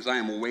Bible, because I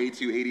am way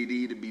too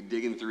ADD to be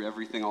digging through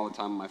everything all the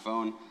time on my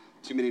phone.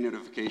 Too many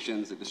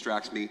notifications, it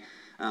distracts me.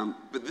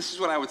 But this is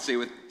what I would say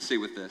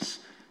with this.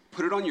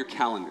 Put it on your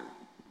calendar.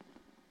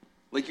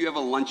 Like you have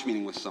a lunch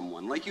meeting with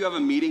someone. Like you have a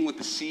meeting with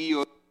the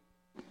CEO.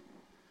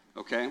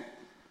 Okay?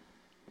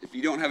 If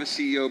you don't have a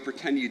CEO,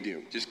 pretend you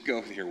do. Just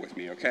go here with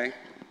me, okay?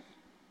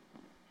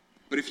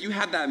 But if you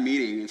had that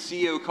meeting, and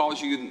CEO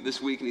calls you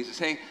this week and he says,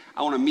 hey,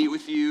 I want to meet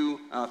with you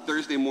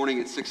Thursday morning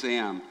at 6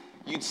 a.m.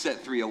 You'd set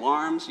 3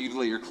 alarms. You'd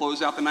lay your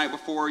clothes out the night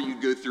before.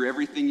 You'd go through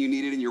everything you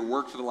needed in your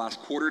work for the last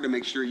quarter to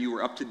make sure you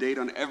were up to date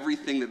on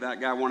everything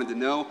that guy wanted to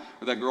know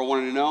or that girl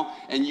wanted to know.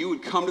 And you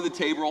would come to the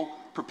table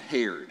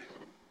prepared.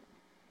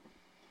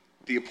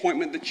 The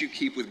appointment that you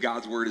keep with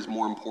God's Word is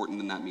more important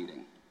than that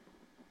meeting.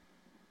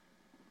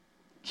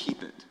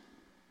 Keep it.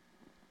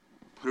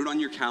 Put it on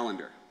your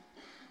calendar.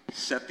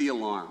 Set the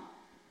alarm.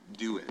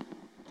 Do it.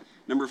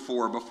 Number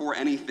 4, before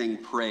anything,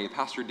 pray.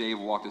 Pastor Dave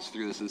walked us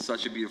through this in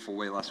such a beautiful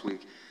way last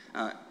week.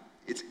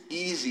 It's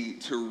easy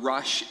to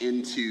rush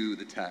into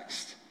the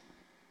text.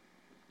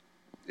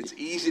 It's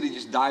easy to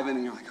just dive in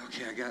and you're like,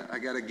 okay, I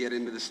got to get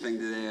into this thing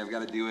today. I've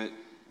got to do it.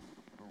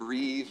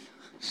 Breathe,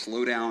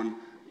 slow down,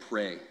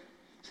 pray.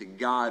 Say,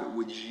 God,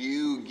 would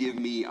you give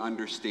me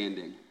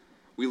understanding?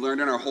 We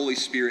learned in our Holy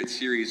Spirit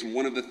series,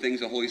 one of the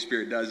things the Holy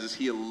Spirit does is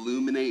he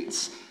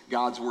illuminates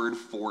God's Word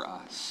for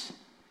us.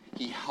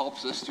 He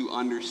helps us to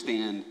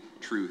understand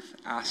truth.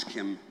 Ask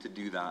him to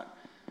do that.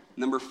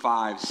 Number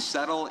 5,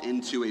 settle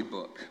into a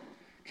book.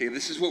 Okay,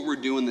 this is what we're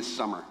doing this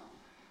summer,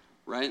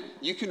 right?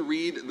 You can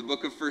read the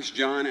book of 1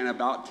 John in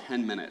about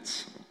 10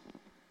 minutes.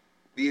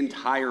 The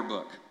entire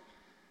book.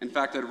 In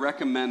fact, I'd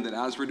recommend that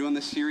as we're doing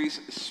this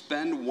series,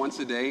 spend once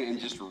a day and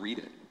just read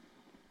it.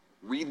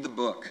 Read the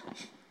book.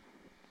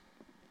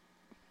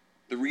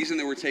 The reason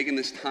that we're taking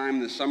this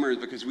time this summer is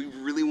because we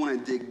really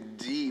want to dig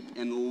deep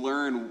and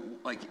learn,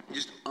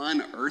 just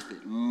unearth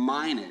it,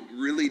 mine it,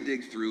 really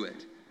dig through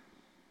it.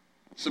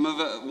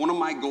 One of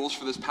my goals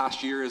for this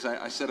past year is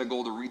I set a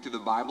goal to read through the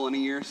Bible in a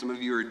year. Some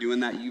of you are doing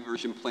that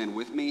YouVersion plan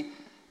with me.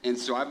 And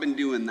so I've been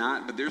doing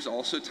that, but there's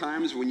also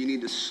times when you need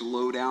to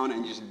slow down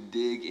and just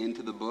dig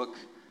into the book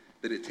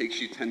that it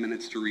takes you 10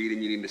 minutes to read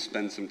and you need to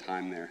spend some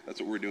time there. That's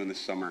what we're doing this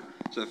summer.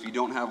 So if you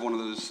don't have one of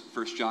those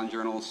 1 John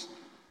journals,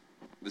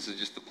 this is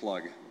just the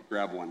plug.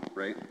 Grab one,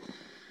 right?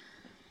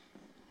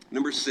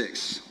 Number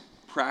 6,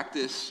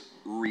 practice,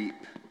 reap.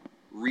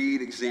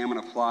 Read, examine,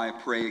 apply,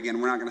 pray.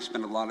 Again, we're not going to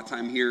spend a lot of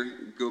time here.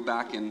 Go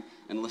back and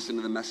listen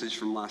to the message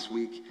from last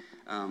week.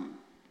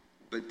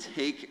 But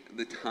take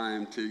the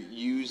time to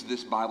use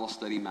this Bible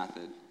study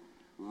method.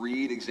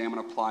 Read, examine,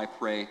 apply,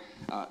 pray.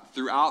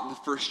 Throughout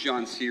the 1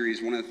 John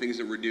series, one of the things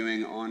that we're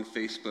doing on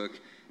Facebook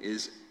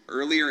is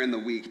earlier in the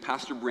week,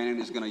 Pastor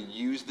Brandon is going to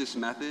use this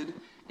method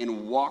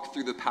and walk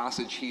through the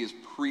passage he is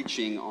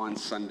preaching on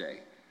Sunday.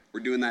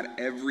 We're doing that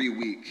every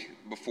week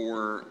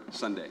before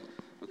Sunday.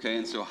 Okay,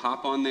 and so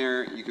hop on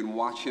there. You can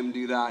watch him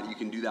do that. You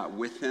can do that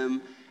with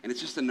him. And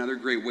it's just another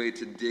great way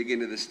to dig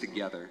into this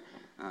together.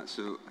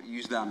 So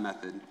use that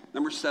method.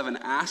 Number 7,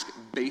 ask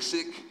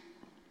basic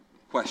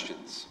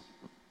questions.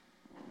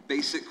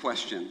 Basic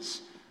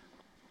questions.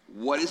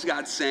 What is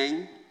God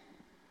saying?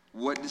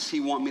 What does he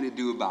want me to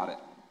do about it?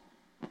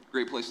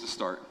 Great place to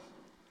start.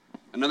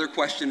 Another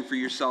question for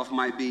yourself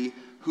might be,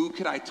 who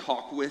could I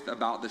talk with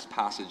about this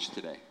passage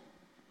today?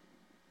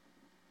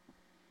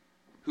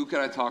 Who could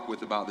I talk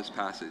with about this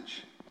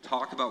passage?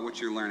 Talk about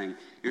what you're learning.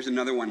 Here's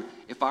another one.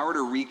 If I were to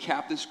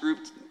recap this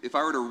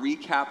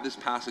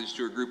passage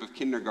to a group of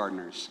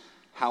kindergartners,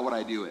 how would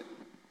I do it?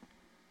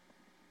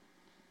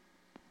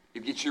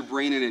 It gets your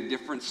brain in a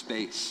different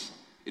space.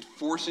 It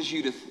forces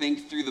you to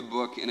think through the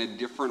book in a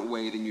different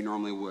way than you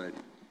normally would.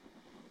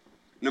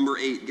 Number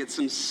 8, get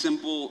some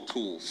simple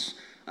tools.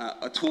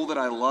 A tool that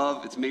I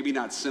love, it's maybe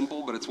not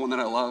simple, but it's one that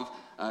I love.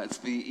 It's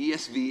the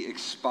ESV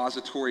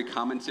expository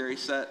commentary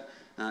set.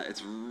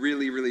 It's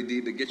really, really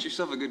deep. But get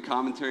yourself a good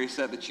commentary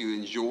set that you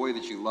enjoy,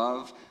 that you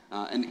love.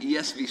 An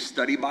ESV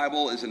study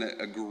Bible is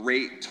a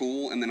great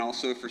tool. And then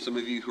also for some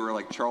of you who are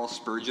like Charles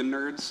Spurgeon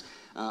nerds,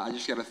 I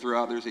just got to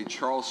throw out, there's a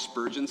Charles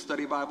Spurgeon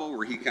study Bible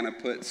where he kind of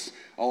puts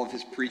all of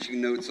his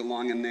preaching notes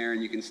along in there,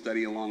 and you can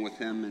study along with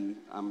him. And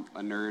I'm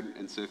a nerd,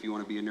 and so if you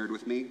want to be a nerd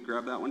with me,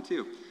 grab that one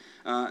too.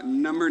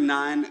 Number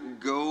 9,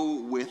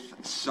 go with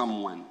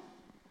someone.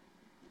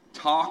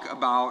 Talk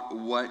about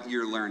what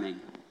you're learning.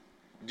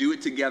 Do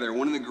it together.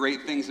 One of the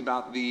great things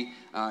about the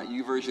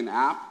YouVersion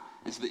app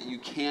is that you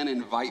can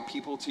invite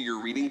people to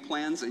your reading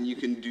plans, and you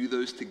can do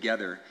those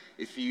together.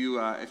 If you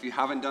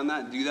haven't done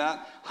that, do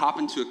that. Hop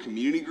into a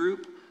community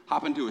group,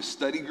 hop into a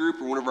study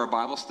group, or one of our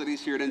Bible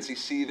studies here at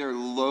NCC. There are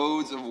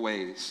loads of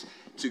ways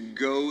to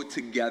go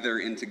together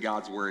into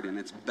God's Word, and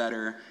it's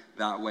better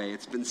that way.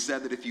 It's been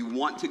said that if you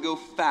want to go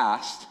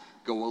fast,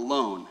 go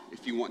alone.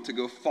 If you want to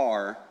go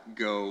far,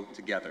 go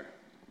together.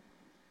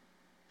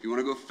 If you want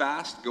to go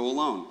fast, go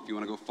alone. If you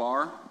want to go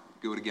far,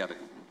 go together.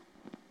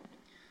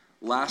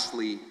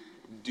 Lastly,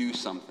 do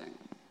something.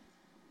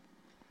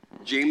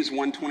 James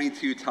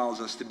 1:22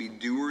 tells us to be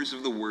doers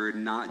of the word,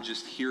 not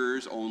just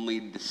hearers only,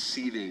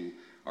 deceiving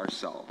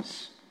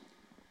ourselves.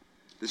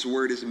 This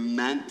word is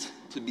meant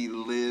to be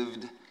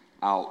lived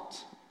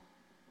out.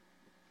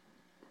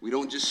 We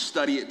don't just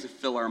study it to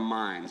fill our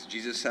minds.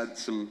 Jesus had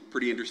some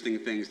pretty interesting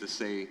things to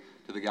say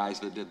to the guys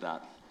that did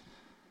that.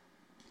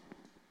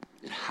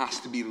 It has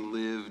to be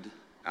lived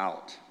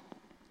out.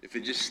 If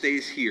it just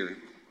stays here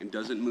and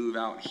doesn't move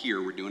out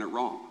here, we're doing it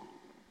wrong.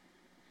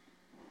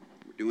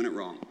 We're doing it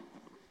wrong.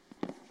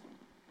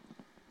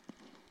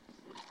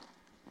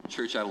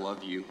 Church, I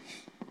love you.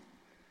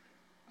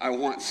 I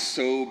want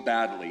so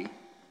badly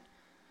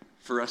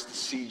for us to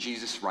see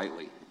Jesus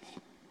rightly.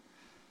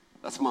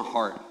 That's my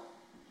heart.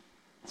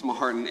 It's my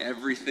heart in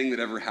everything that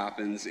ever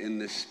happens in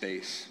this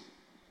space.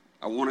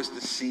 I want us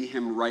to see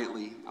him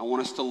rightly. I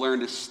want us to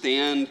learn to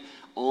stand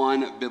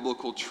on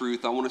biblical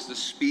truth. I want us to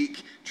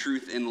speak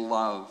truth in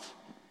love.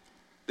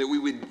 That we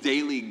would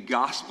daily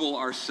gospel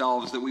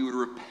ourselves, that we would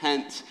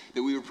repent,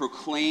 that we would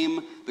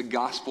proclaim the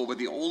gospel. But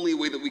the only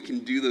way that we can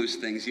do those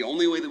things, the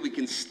only way that we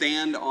can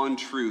stand on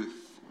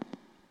truth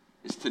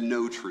is to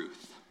know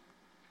truth.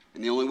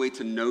 And the only way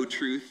to know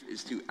truth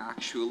is to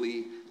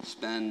actually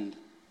spend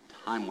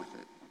time with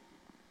it.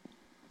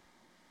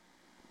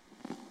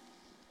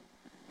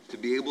 To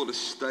be able to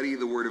study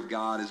the Word of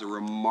God is a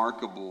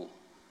remarkable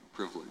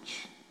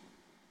privilege.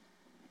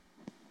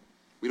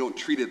 We don't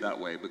treat it that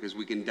way because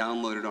we can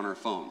download it on our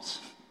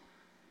phones.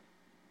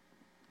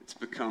 It's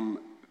become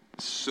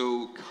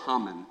so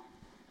common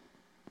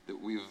that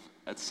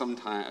at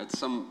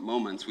some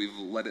moments, we've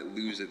let it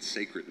lose its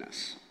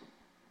sacredness.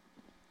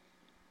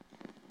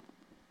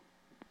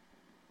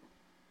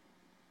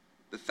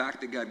 The fact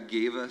that God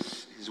gave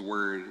us his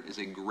word is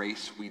a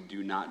grace we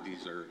do not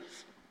deserve.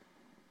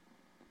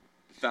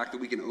 The fact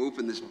that we can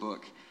open this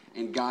book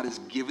and God has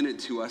given it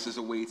to us as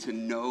a way to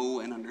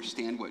know and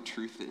understand what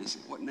truth is.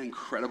 What an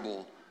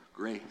incredible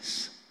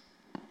grace.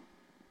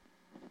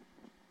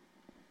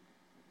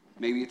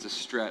 Maybe it's a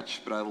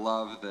stretch, but I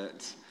love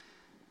that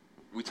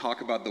we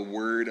talk about the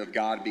Word of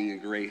God being a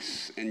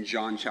grace, and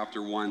John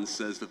chapter 1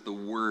 says that the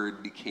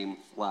Word became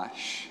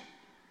flesh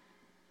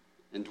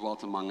and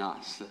dwelt among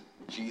us, that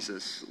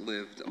Jesus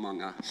lived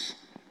among us,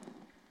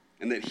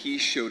 and that he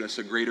showed us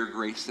a greater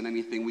grace than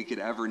anything we could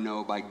ever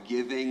know by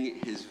giving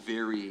his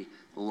very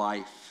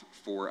life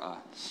for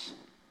us.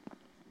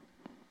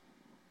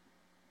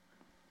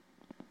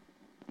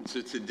 And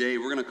so today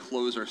we're going to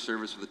close our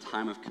service with a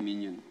time of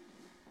communion.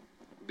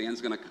 The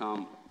band's going to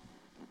come.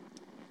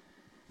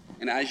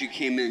 And as you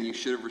came in, you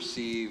should have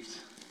received,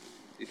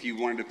 if you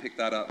wanted to pick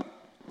that up,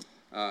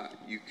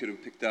 you could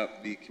have picked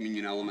up the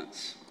communion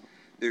elements.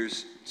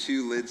 There's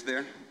 2 lids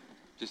there,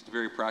 just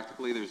very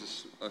practically.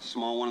 There's a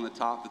small one on the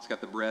top that's got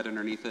the bread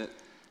underneath it,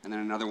 and then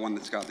another one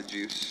that's got the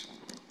juice.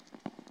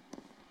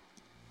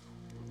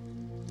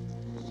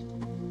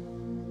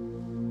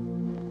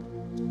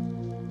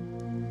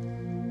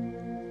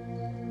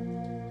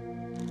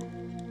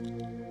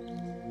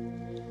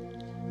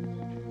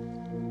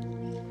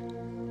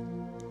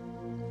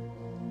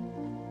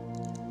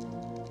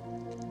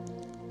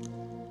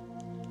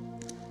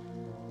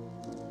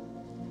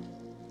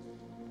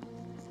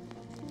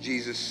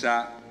 Jesus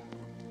sat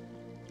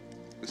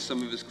with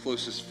some of his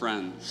closest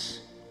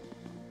friends,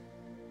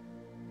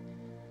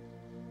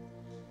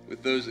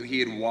 with those that he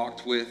had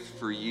walked with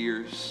for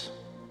years,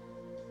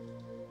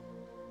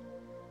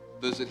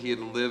 those that he had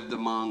lived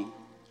among.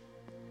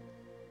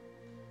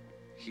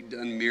 He'd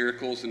done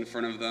miracles in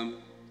front of them.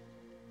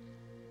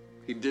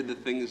 He did the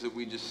things that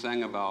we just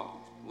sang about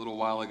a little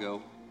while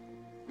ago.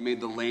 He made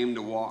the lame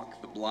to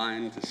walk, the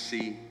blind to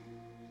see.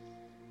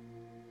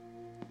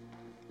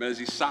 But as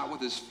he sat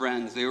with his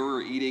friends, they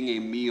were eating a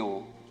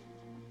meal,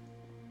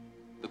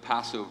 the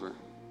Passover.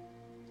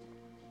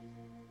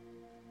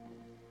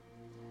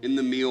 In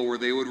the meal where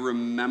they would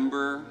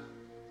remember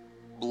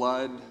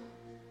blood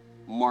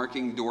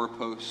marking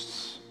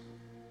doorposts,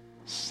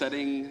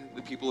 setting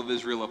the people of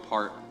Israel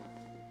apart.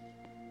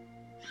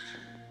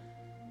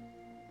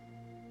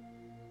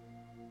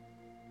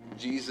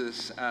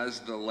 Jesus, as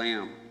the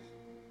Lamb,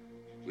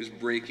 was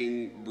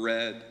breaking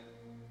bread,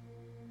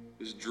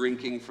 was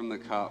drinking from the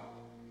cup.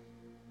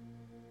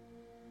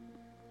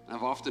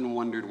 I've often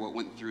wondered what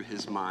went through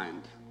his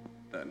mind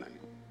that night.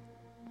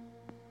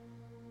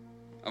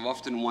 I've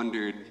often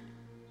wondered,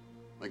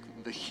 like,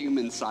 the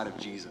human side of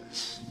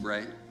Jesus,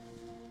 right?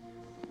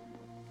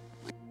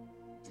 Like,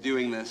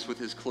 doing this with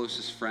his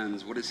closest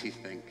friends, what does he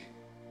think?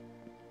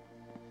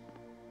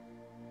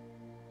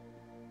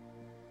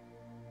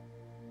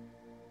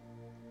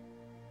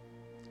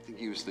 I think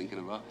he was thinking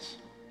of us.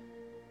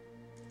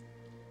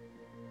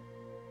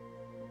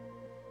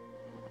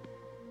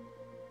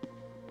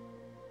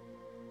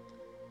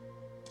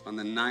 On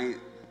the night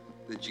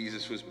that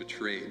Jesus was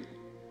betrayed,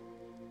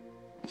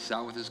 he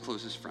sat with his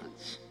closest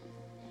friends.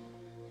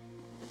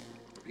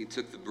 He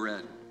took the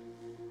bread.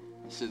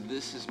 He said,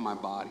 "This is my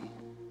body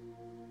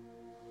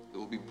that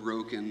will be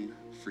broken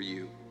for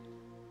you.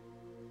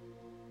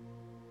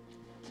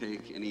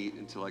 Take and eat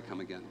until I come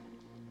again."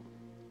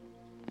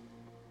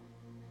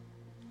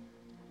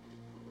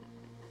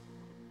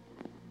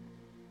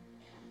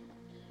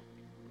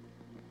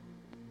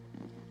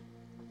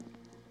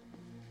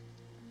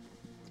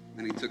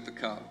 Then he took the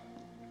cup.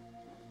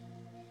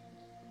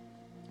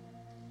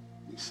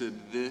 He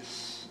said,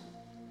 "This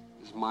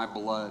is my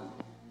blood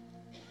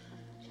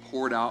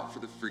poured out for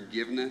the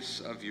forgiveness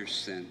of your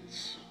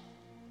sins."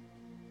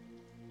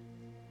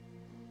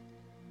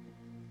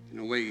 In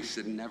a way, he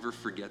said, never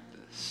forget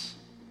this.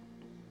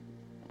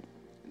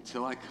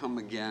 Until I come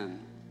again,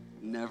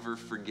 never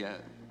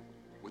forget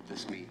what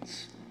this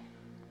means.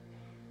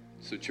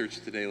 So church,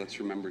 today, let's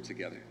remember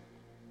together.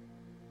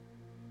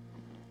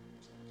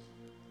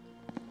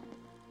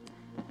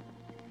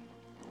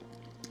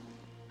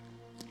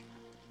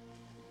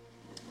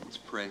 Let's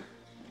pray.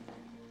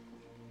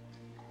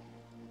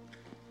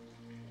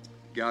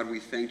 God, we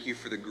thank you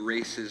for the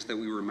graces that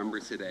we remember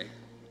today,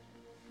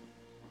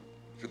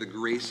 for the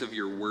grace of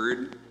your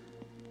word,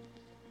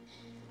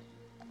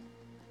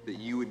 that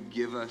you would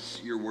give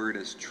us your word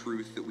as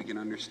truth that we can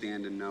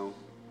understand and know,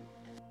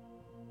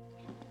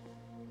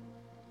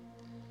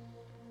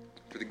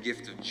 for the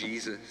gift of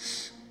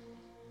Jesus,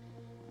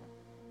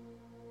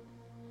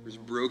 for his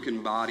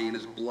broken body and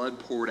his blood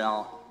poured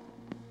out.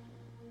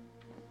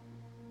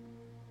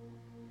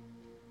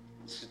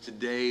 So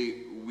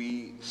today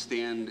we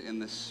stand in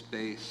this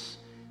space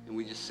and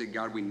we just say,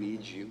 God, we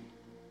need you.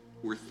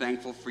 We're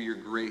thankful for your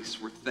grace.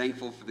 We're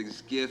thankful for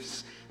these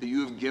gifts that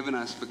you have given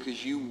us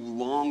because you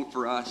long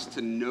for us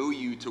to know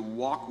you, to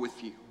walk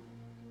with you.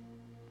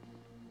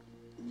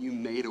 You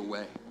made a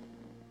way.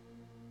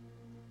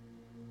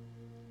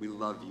 We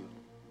love you.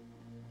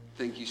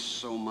 Thank you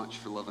so much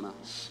for loving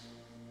us.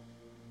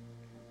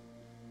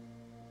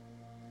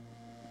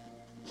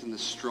 It's in the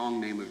strong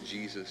name of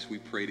Jesus we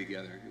pray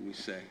together and we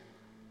say,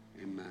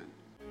 amen.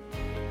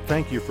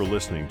 Thank you for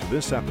listening to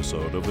this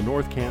episode of the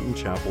North Canton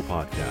Chapel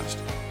Podcast.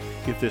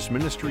 If this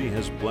ministry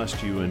has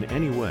blessed you in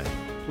any way,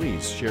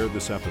 please share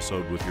this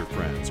episode with your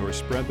friends or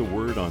spread the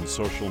word on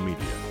social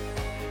media.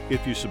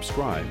 If you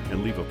subscribe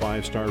and leave a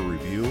 5-star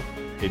review,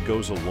 it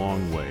goes a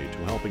long way to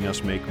helping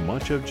us make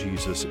much of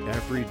Jesus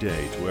every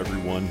day to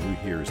everyone who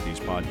hears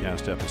these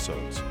podcast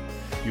episodes.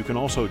 You can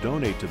also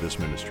donate to this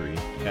ministry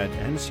at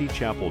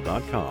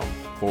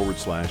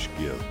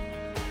ncchapel.com/give.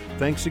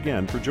 Thanks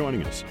again for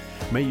joining us.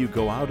 May you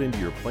go out into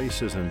your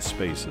places and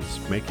spaces,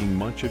 making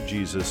much of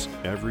Jesus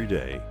every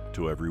day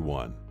to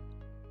everyone.